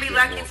would a man be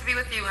lucky to be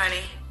with you,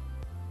 honey?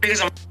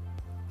 Because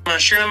I'm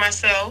sure of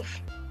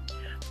myself.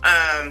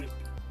 I'm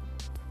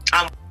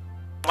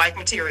wife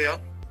material,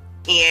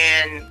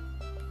 and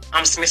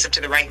I'm submissive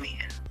to the right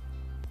man.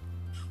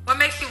 What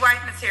makes you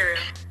wife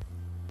material?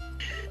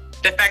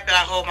 The fact that I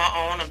hold my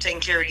own, I'm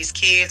taking care of these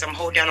kids, I'm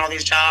holding down all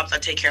these jobs, I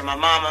take care of my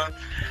mama.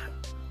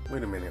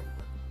 Wait a minute.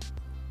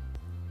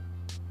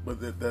 But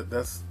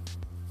that's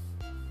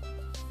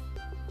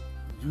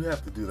you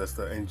have to do that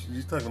stuff. And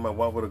you're talking about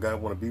why would a guy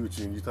want to be with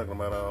you, and you're talking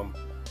about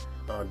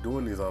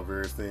doing these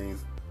various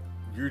things.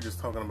 You're just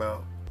talking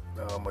about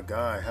a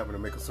guy having to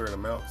make a certain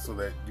amount so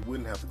that you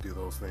wouldn't have to do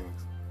those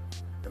things.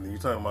 And then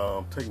you're talking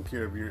about taking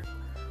care of your...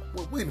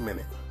 Well, wait a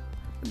minute.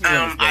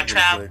 I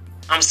travel.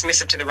 I'm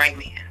submissive to the right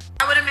man.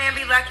 Why would a man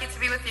be lucky to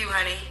be with you,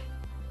 honey?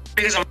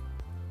 Because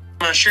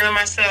I'm sure of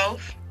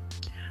myself.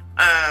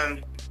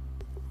 I'm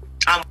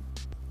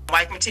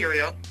wife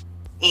material,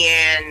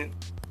 and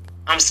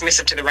I'm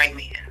submissive to the right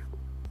man.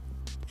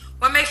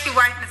 What makes you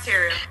wife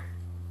material?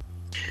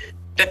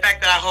 The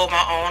fact that I hold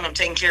my own, I'm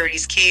taking care of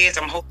these kids,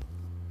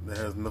 That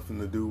has nothing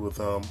to do with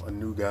a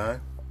new guy.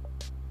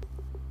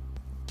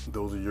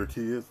 Those are your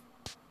kids.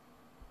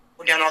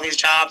 Hold down all these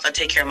jobs, I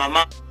take care of my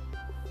mom.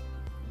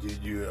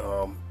 You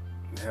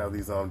have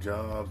these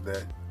jobs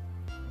that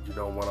you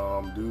don't want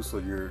to do, so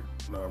you're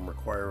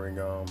requiring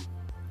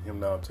him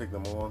now to take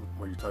them on.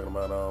 What you're talking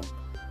about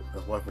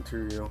as wife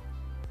material.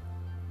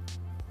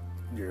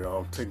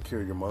 You're taking care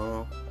of your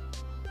mom.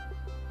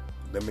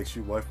 That makes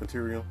you wife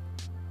material.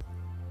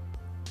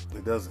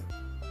 It doesn't.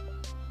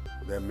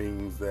 That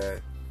means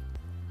that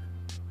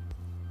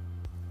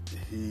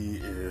he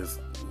is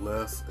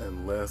less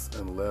and less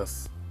and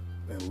less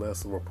and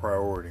less of a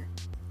priority.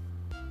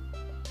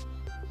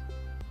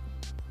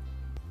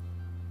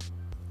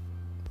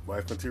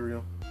 Wife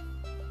material?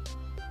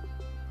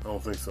 I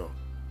don't think so.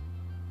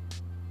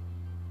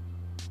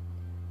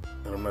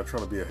 And I'm not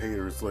trying to be a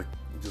hater. It's like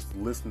just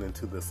listening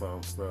to this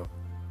stuff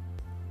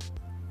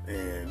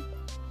and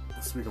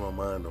speaking my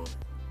mind on it.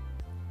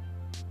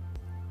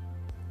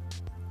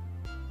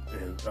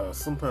 And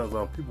sometimes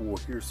people will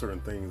hear certain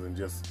things and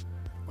just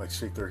like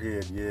shake their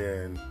head,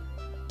 yeah, and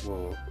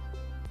will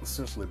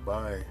essentially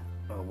buy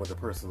what the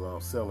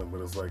person's selling.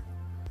 But it's like,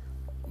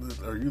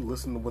 are you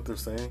listening to what they're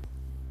saying?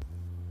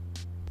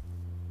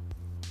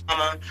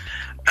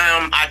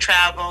 I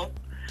travel.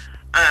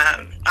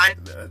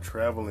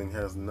 Traveling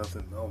has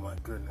nothing. Oh my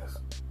goodness.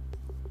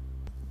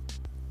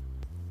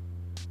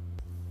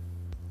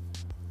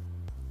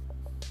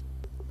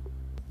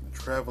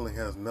 Traveling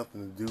has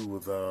nothing to do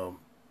with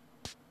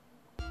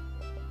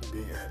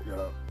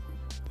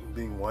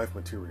being wife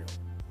material.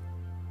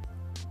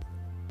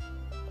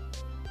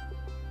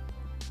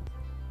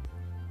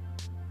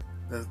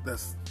 That's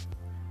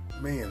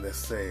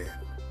sad.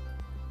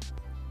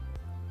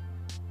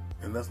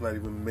 And that's not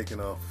even making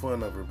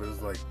fun of her, but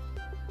it's like,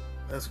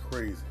 that's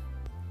crazy.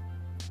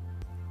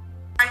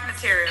 Wife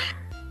material.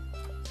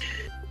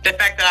 The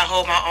fact that I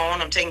hold my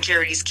own, I'm taking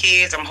care of these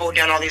kids, I'm holding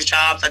down all these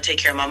jobs, I take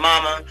care of my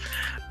mama.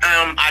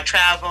 I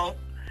travel.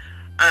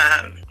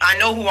 I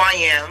know who I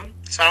am,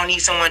 so I don't need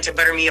someone to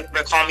butter me up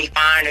or call me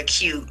fine or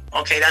cute.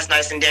 Okay, that's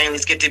nice and dandy.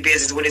 Let's get to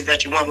business. What is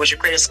that you want? What's your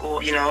credit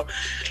score? You know.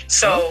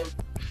 So,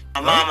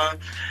 my mama.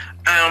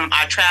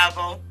 I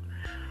travel.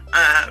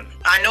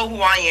 I know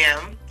who I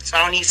am, so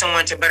I don't need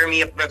someone to butter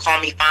me up or call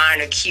me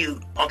fine or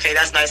cute. Okay,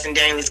 that's nice and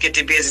dandy. Let's get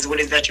to business. What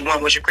is that you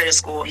want? What's your credit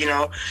score? You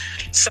know.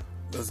 So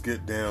let's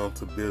get down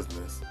to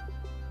business.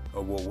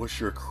 well, what's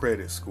your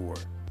credit score?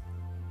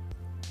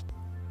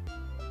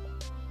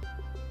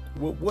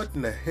 What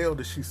in the hell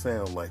does she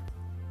sound like?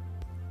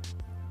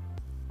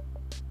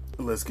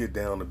 Let's get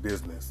down to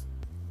business.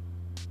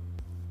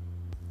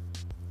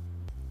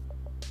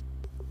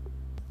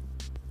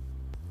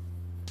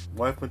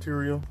 Wife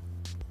material?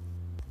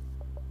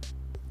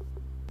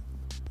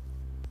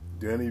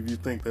 Do any of you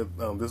think that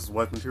this is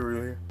wife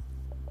material here?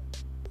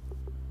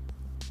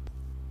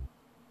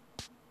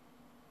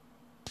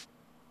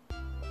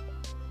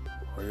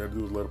 All you gotta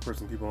do is let a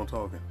person keep on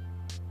talking.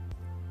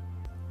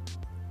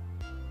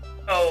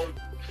 So,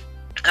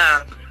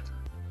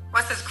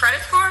 What's his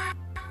credit score?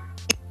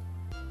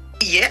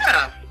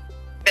 yeah.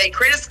 They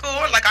credit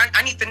score, like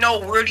I need to know,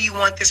 where do you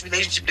want this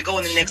relationship to go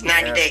in the next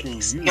 90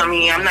 days? You know what I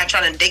mean? I'm not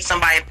trying to date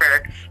somebody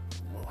for...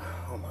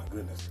 Oh my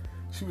goodness.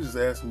 She was just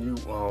asking you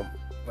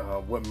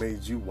what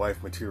made you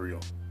wife material.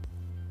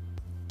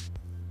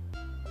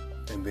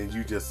 And then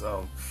you just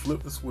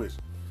flip the switch.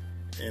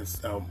 And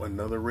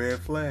another red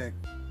flag.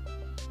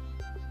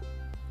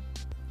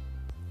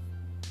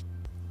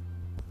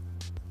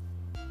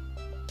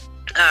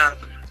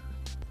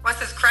 What's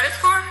his credit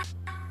score?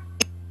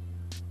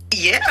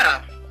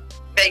 Yeah.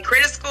 They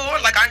credit score,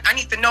 like I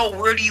need to know,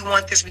 where do you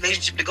want this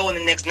relationship to go in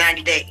the next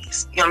 90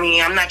 days? You know what I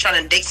mean? I'm not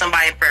trying to date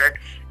somebody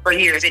for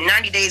years. In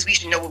 90 days, we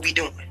should know what we're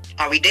doing.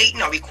 Are we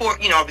dating? Are we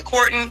courting?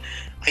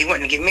 Are you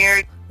wanting to get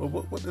married? Well,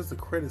 what does the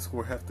credit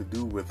score have to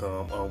do with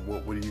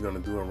what are you going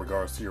to do in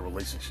regards to your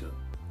relationship?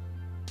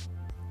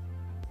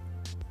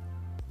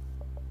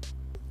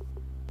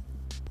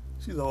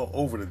 She's all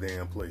over the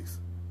damn place.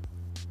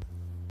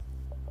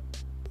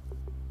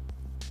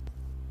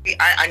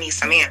 I need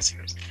some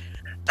answers.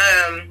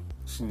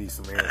 She needs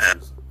some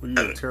answers. What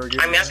are you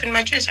interrogating? I'm asking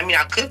my church. I mean,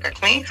 I cook, I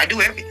clean, I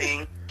do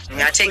everything. I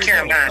mean, I take care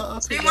of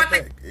mine.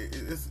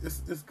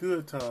 It's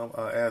good, Tom.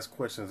 Ask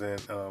questions and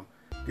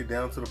get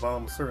down to the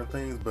bottom of certain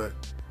things. But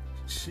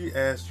she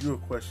asked you a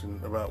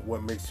question about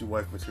what makes you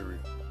wife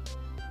material.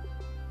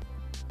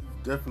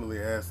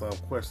 Definitely ask some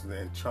questions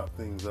and chop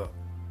things up.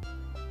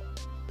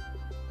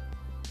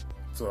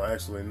 So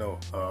actually, no,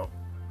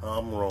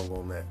 I'm wrong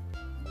on that.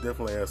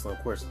 Definitely ask some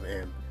questions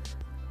and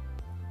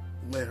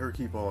let her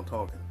keep on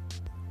talking.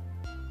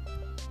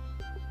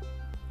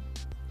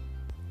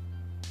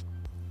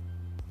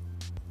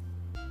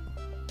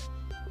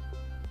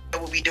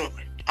 What we doing?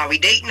 Are we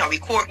dating? Are we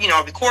courting?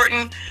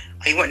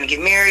 Are you wanting to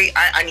get married?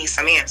 I need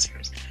some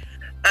answers.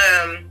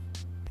 I'm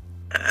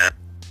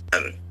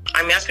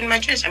asking my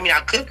church. I mean, I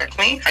cook, I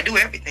clean, I do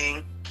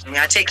everything. I mean,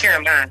 I take care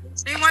of mine.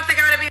 Do you want the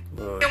guy to be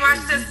in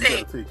Washington You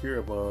State? gotta take care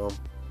of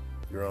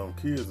your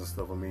kids and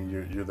stuff. I mean,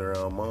 you're their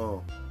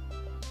mom.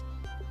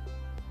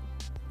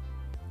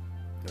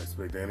 I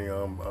expect any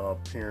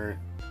parent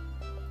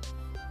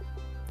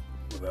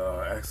with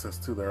access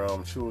to their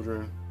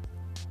children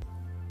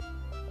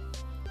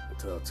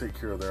to take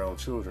care of their own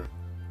children,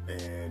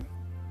 and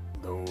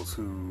those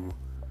who,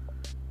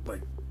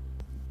 like,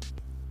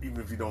 even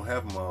if you don't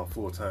have them on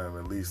full time,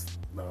 at least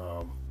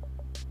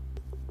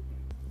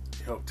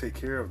help take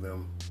care of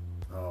them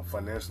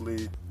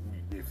financially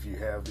if you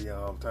have the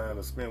time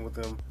to spend with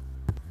them,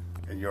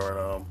 and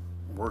you're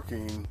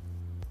working,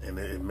 and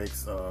it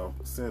makes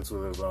sense,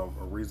 or there's a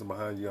reason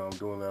behind you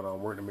doing that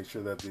work to make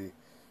sure that the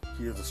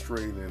kids are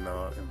straight and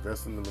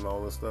invest in them and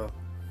all this stuff.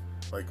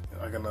 Like,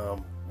 I can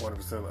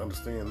 100%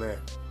 understand that.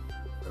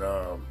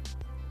 But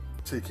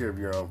take care of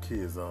your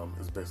kids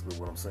is basically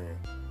what I'm saying.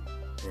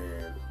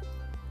 And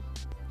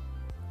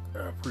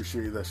I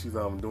appreciate that she's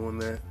doing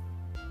that.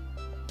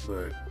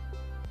 But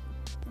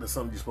that's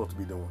something you're supposed to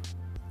be doing.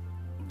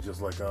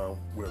 Just like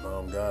with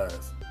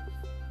guys.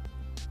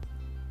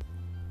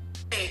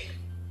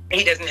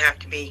 He doesn't have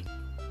to be.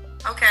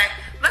 Okay,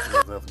 let's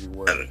go. Doesn't have to be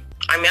what?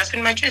 I'm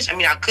asking my church. I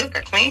mean, I cook,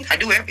 I clean, I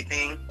do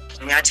everything.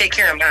 I mean, I take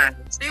care of mine.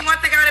 Do you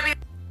want the guy to be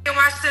in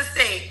Washington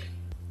State?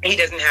 He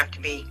doesn't have to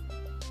be.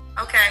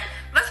 Okay,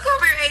 let's go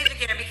over your age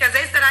again, because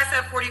they said I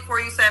said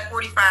 44, you said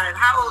 45.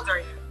 How old are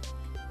you?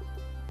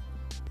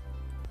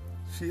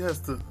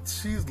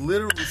 She's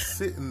literally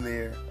sitting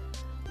there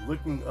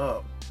looking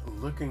up,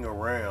 looking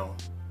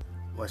around,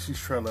 like she's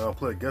trying to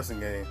play a guessing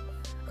game.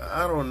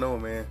 I don't know,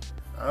 man.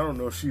 I don't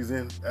know if she's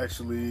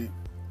actually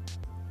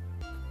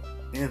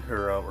in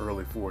her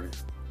early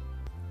 40s.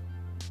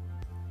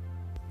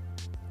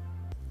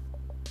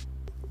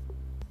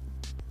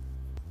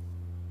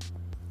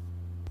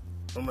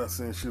 I'm not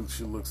saying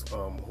she looks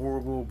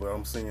horrible, but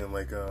I'm saying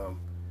like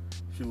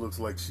she looks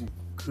like she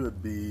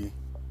could be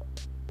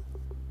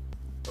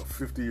a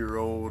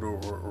 50-year-old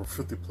or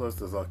 50 plus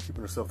that's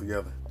keeping herself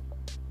together.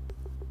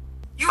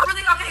 You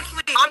really okay,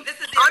 sweetie? This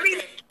is I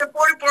mean,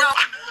 44. No.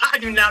 I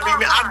do not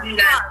mean.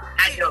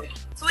 I don't.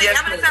 Sweetie, yes,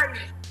 I'm gonna tell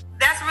you,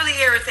 that's really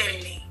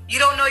irritating me. You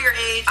don't know your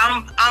age.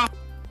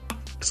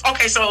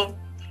 Okay. So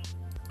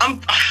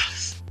I'm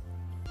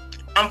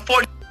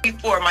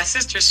 44. My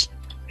sister's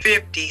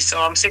 50,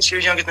 so I'm 6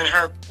 years younger than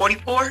her.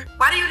 44.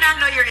 Why do you not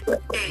know your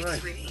age, Right.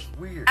 sweetie?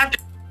 Weird. After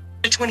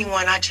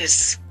 21, I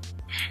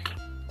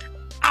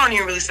don't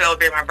even really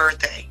celebrate my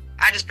birthday.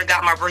 I just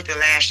forgot my birthday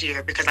last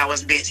year because I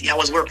was busy. I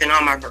was working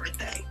on my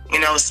birthday,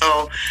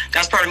 so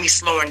that's part of me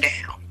slowing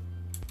down.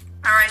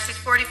 All right, she's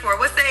 44.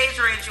 What's the age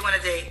range you want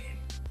to date?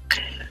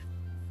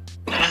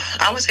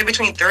 I would say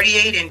between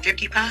 38 and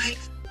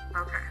 55.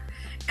 Okay.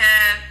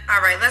 And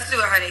all right, let's do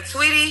it, honey.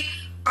 Tweety,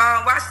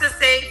 watch this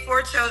date,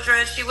 4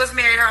 children. She was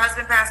married. Her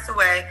husband passed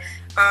away.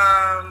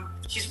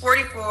 She's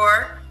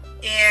 44,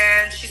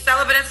 and she's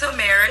celibate until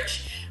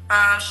marriage.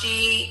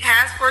 She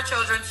has 4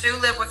 children. 2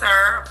 live with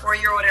her, a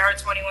 4-year-old and her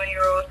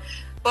 21-year-old.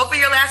 Both of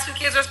your last 2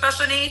 kids are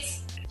special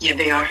needs? Yeah,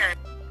 they are. Okay.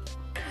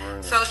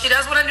 So she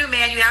does want a new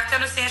man. You have to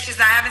understand she's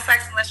not having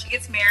sex unless she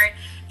gets married.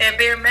 At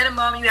bare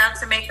minimum, you have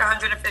to make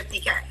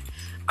 $150K.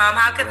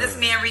 How could this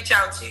man reach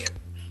out to you?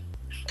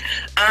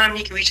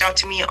 You can reach out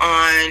to me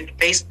on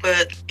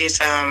Facebook. It's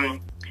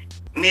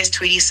Miss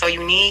Tweety So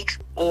Unique,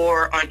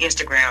 or on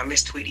Instagram,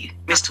 Miss Tweety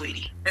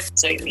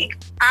So Unique.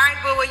 All right,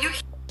 but will you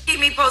keep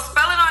me posted?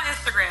 Spell it on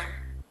Instagram.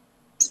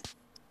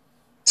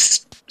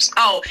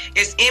 Oh,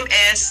 it's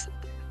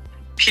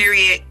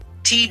MS.TWEETIE,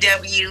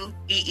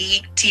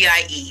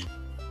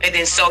 and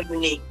then So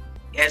Unique.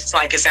 It's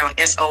like it sounds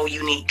SO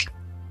Unique.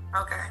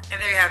 Okay, and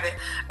there you have it.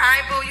 All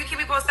right, boo, you keep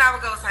me posted how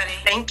it goes, honey.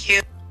 Thank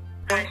you.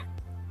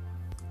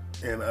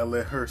 And I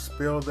let her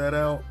spell that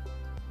out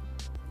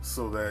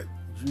so that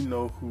you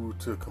know who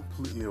to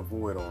completely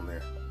avoid on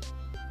there.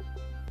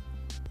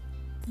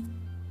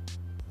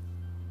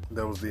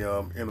 That was the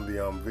end of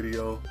the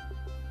video.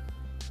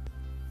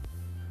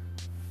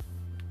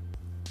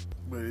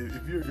 But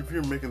if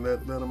you're making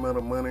that amount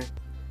of money,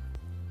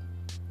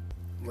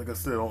 like I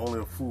said, only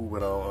a fool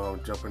would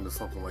jump into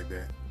something like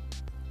that.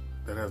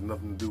 That has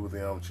nothing to do with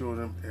the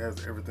children. It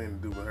has everything to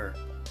do with her.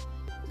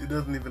 It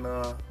doesn't even.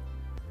 I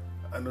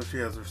know she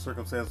has her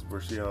circumstances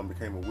where she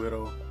became a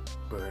widow,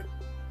 but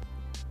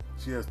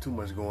she has too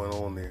much going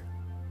on there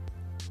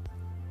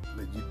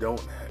that you don't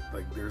have.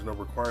 Like, there's no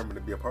requirement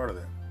to be a part of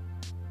that.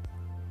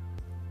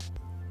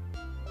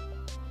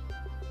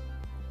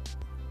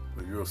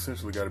 But you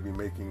essentially got to be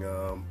making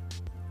around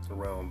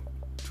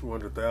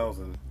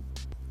 $200,000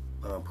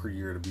 per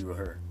year to be with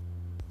her.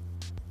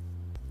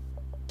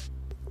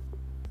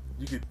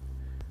 You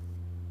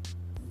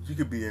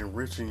could be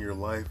enriching your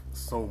life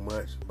so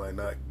much by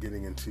not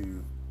getting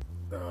into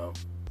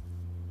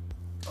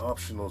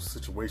optional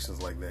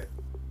situations like that.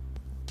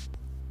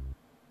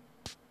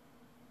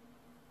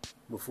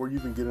 Before you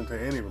even get into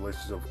any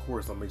relationship, of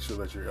course, I'll make sure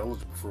that you're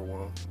eligible for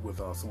one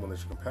with someone that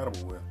you're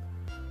compatible with.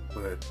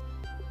 But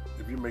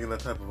if you're making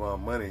that type of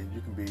money,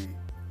 you can be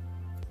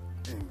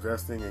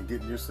investing and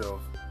getting yourself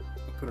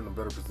put in a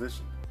better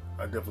position.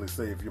 I definitely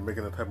say if you're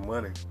making that type of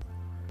money,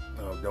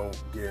 don't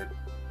get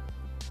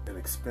an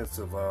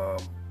expensive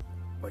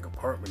like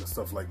apartment and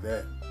stuff like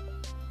that.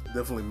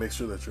 Definitely make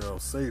sure that you're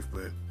safe,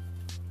 but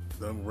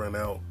don't run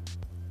out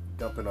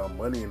dumping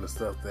money into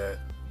stuff that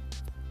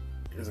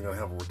isn't going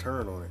to have a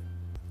return on it.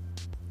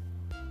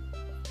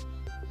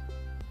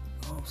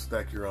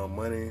 Stack your own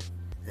money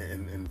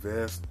and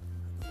invest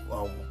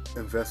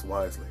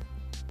wisely.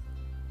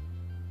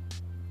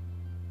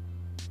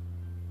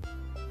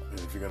 And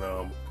if you're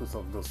gonna put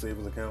something in a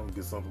savings account,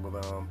 get something with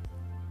a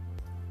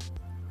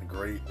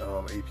great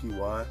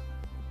APY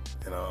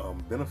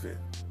and benefit.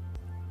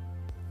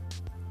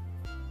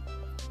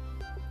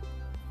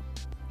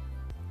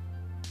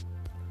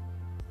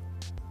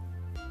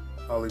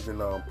 I'll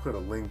even put a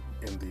link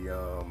in the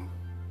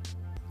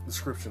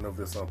description of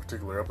this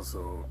particular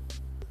episode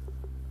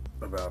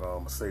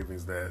about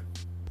savings that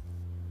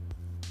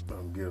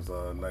gives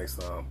a nice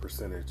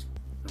percentage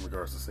in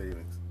regards to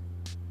savings.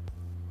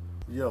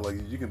 Yeah, like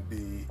you can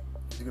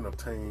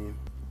obtain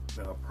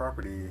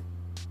property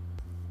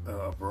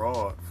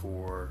abroad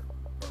for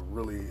a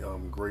really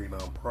great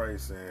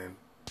price, and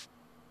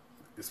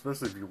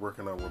especially if you're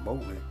working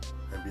remotely,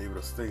 and be able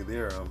to stay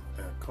there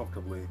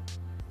comfortably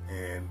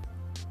and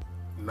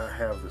not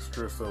have the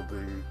stress of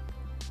the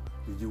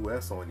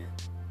U.S. on you.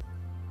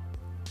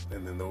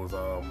 And then those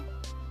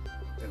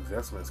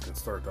investments can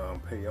start to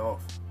pay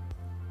off.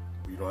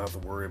 You don't have to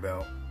worry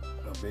about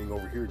being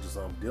over here just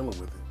dealing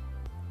with it.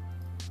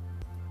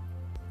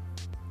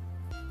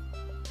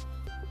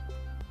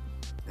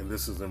 And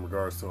this is in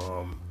regards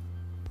to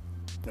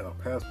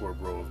passport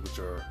bros, which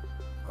are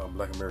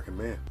Black American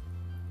men.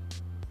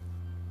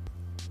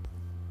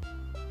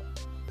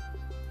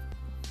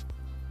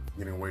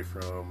 Getting away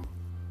from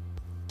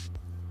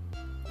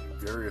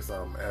various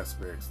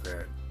aspects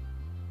that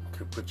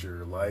could put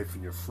your life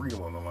and your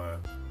freedom on the line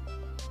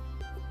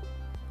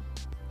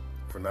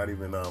for not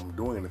even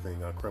doing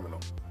anything criminal.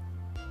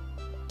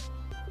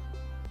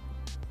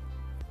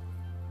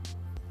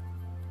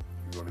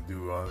 You're going to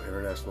do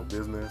international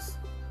business,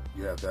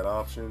 you have that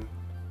option.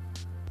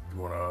 You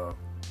want to,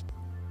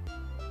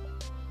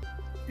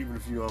 even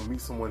if you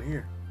meet someone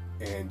here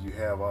and you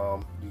have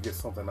you get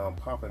something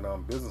popping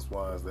business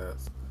wise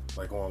that's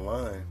like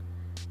online,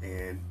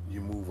 and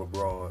you move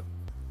abroad,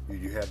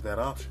 you have that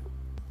option.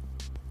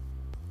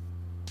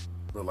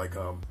 But like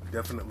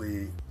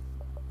definitely,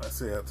 I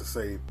have to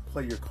say,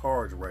 play your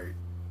cards right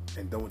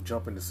and don't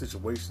jump into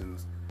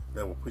situations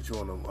that will put you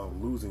on the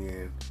losing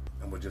end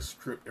and will just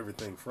strip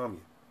everything from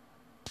you.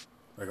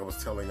 Like I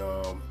was telling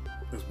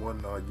this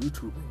one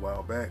YouTuber a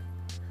while back,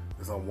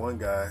 this one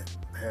guy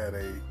had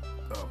a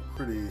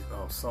pretty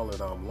solid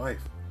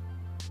life.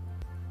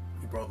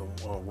 He brought the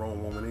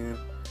wrong woman in,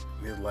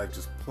 and his life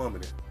just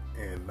plummeted.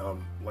 And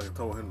like I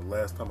told him the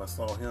last time I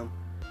saw him,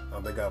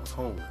 that guy was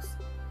homeless.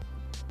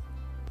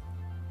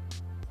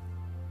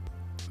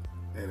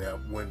 And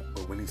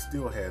when he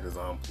still had his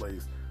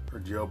place, her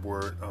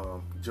jailbird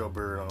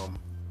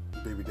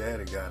baby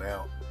daddy got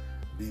out,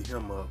 beat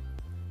him up,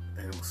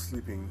 and was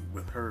sleeping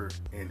with her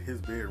in his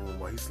bedroom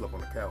while he slept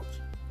on the couch.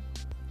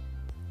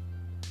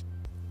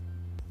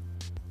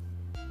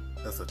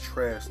 That's a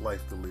trash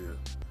life to live,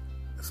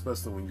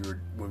 especially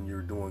when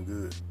you're doing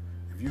good.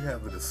 If you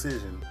have the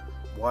decision,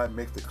 why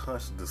make the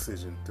conscious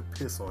decision to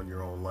piss on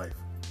your own life?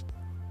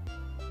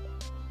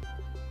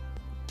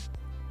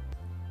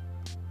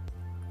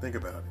 Think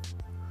about it.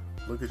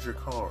 Look at your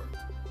cards.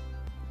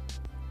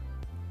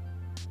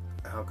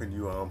 How can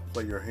you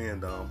play your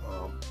hand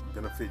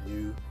benefit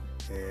you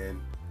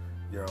and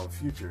your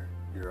future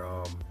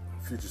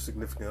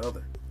significant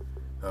other?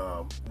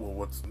 Well,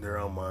 what's their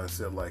own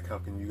mindset like? How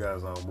can you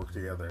guys work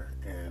together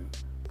and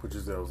put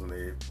yourselves in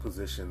a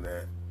position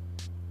that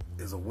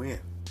is a win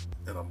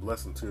and a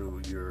blessing to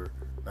your,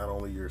 not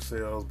only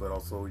yourselves but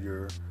also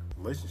your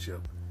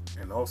relationship,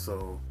 and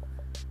also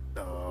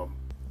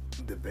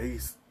the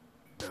base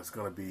that's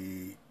going to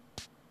be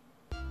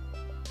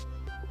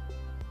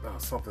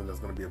something that's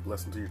going to be a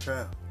blessing to your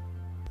child.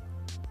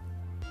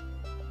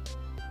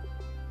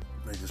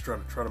 They just try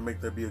to make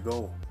that be a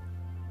goal.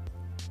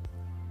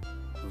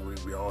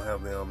 We all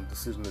have the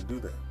decision to do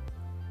that.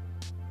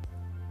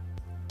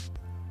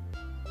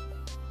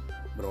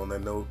 But on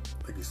that note,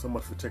 thank you so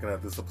much for checking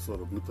out this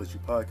episode of Blue Place U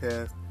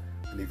Podcast.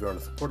 And if you're on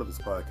the support of this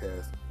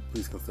podcast,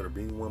 please consider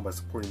being one by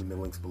supporting me in the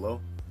links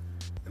below.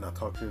 And I'll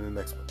talk to you in the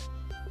next one.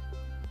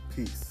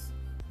 Peace.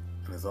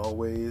 And as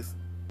always,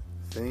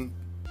 think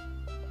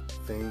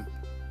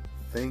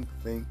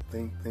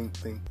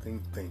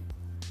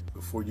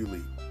before you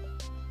leave.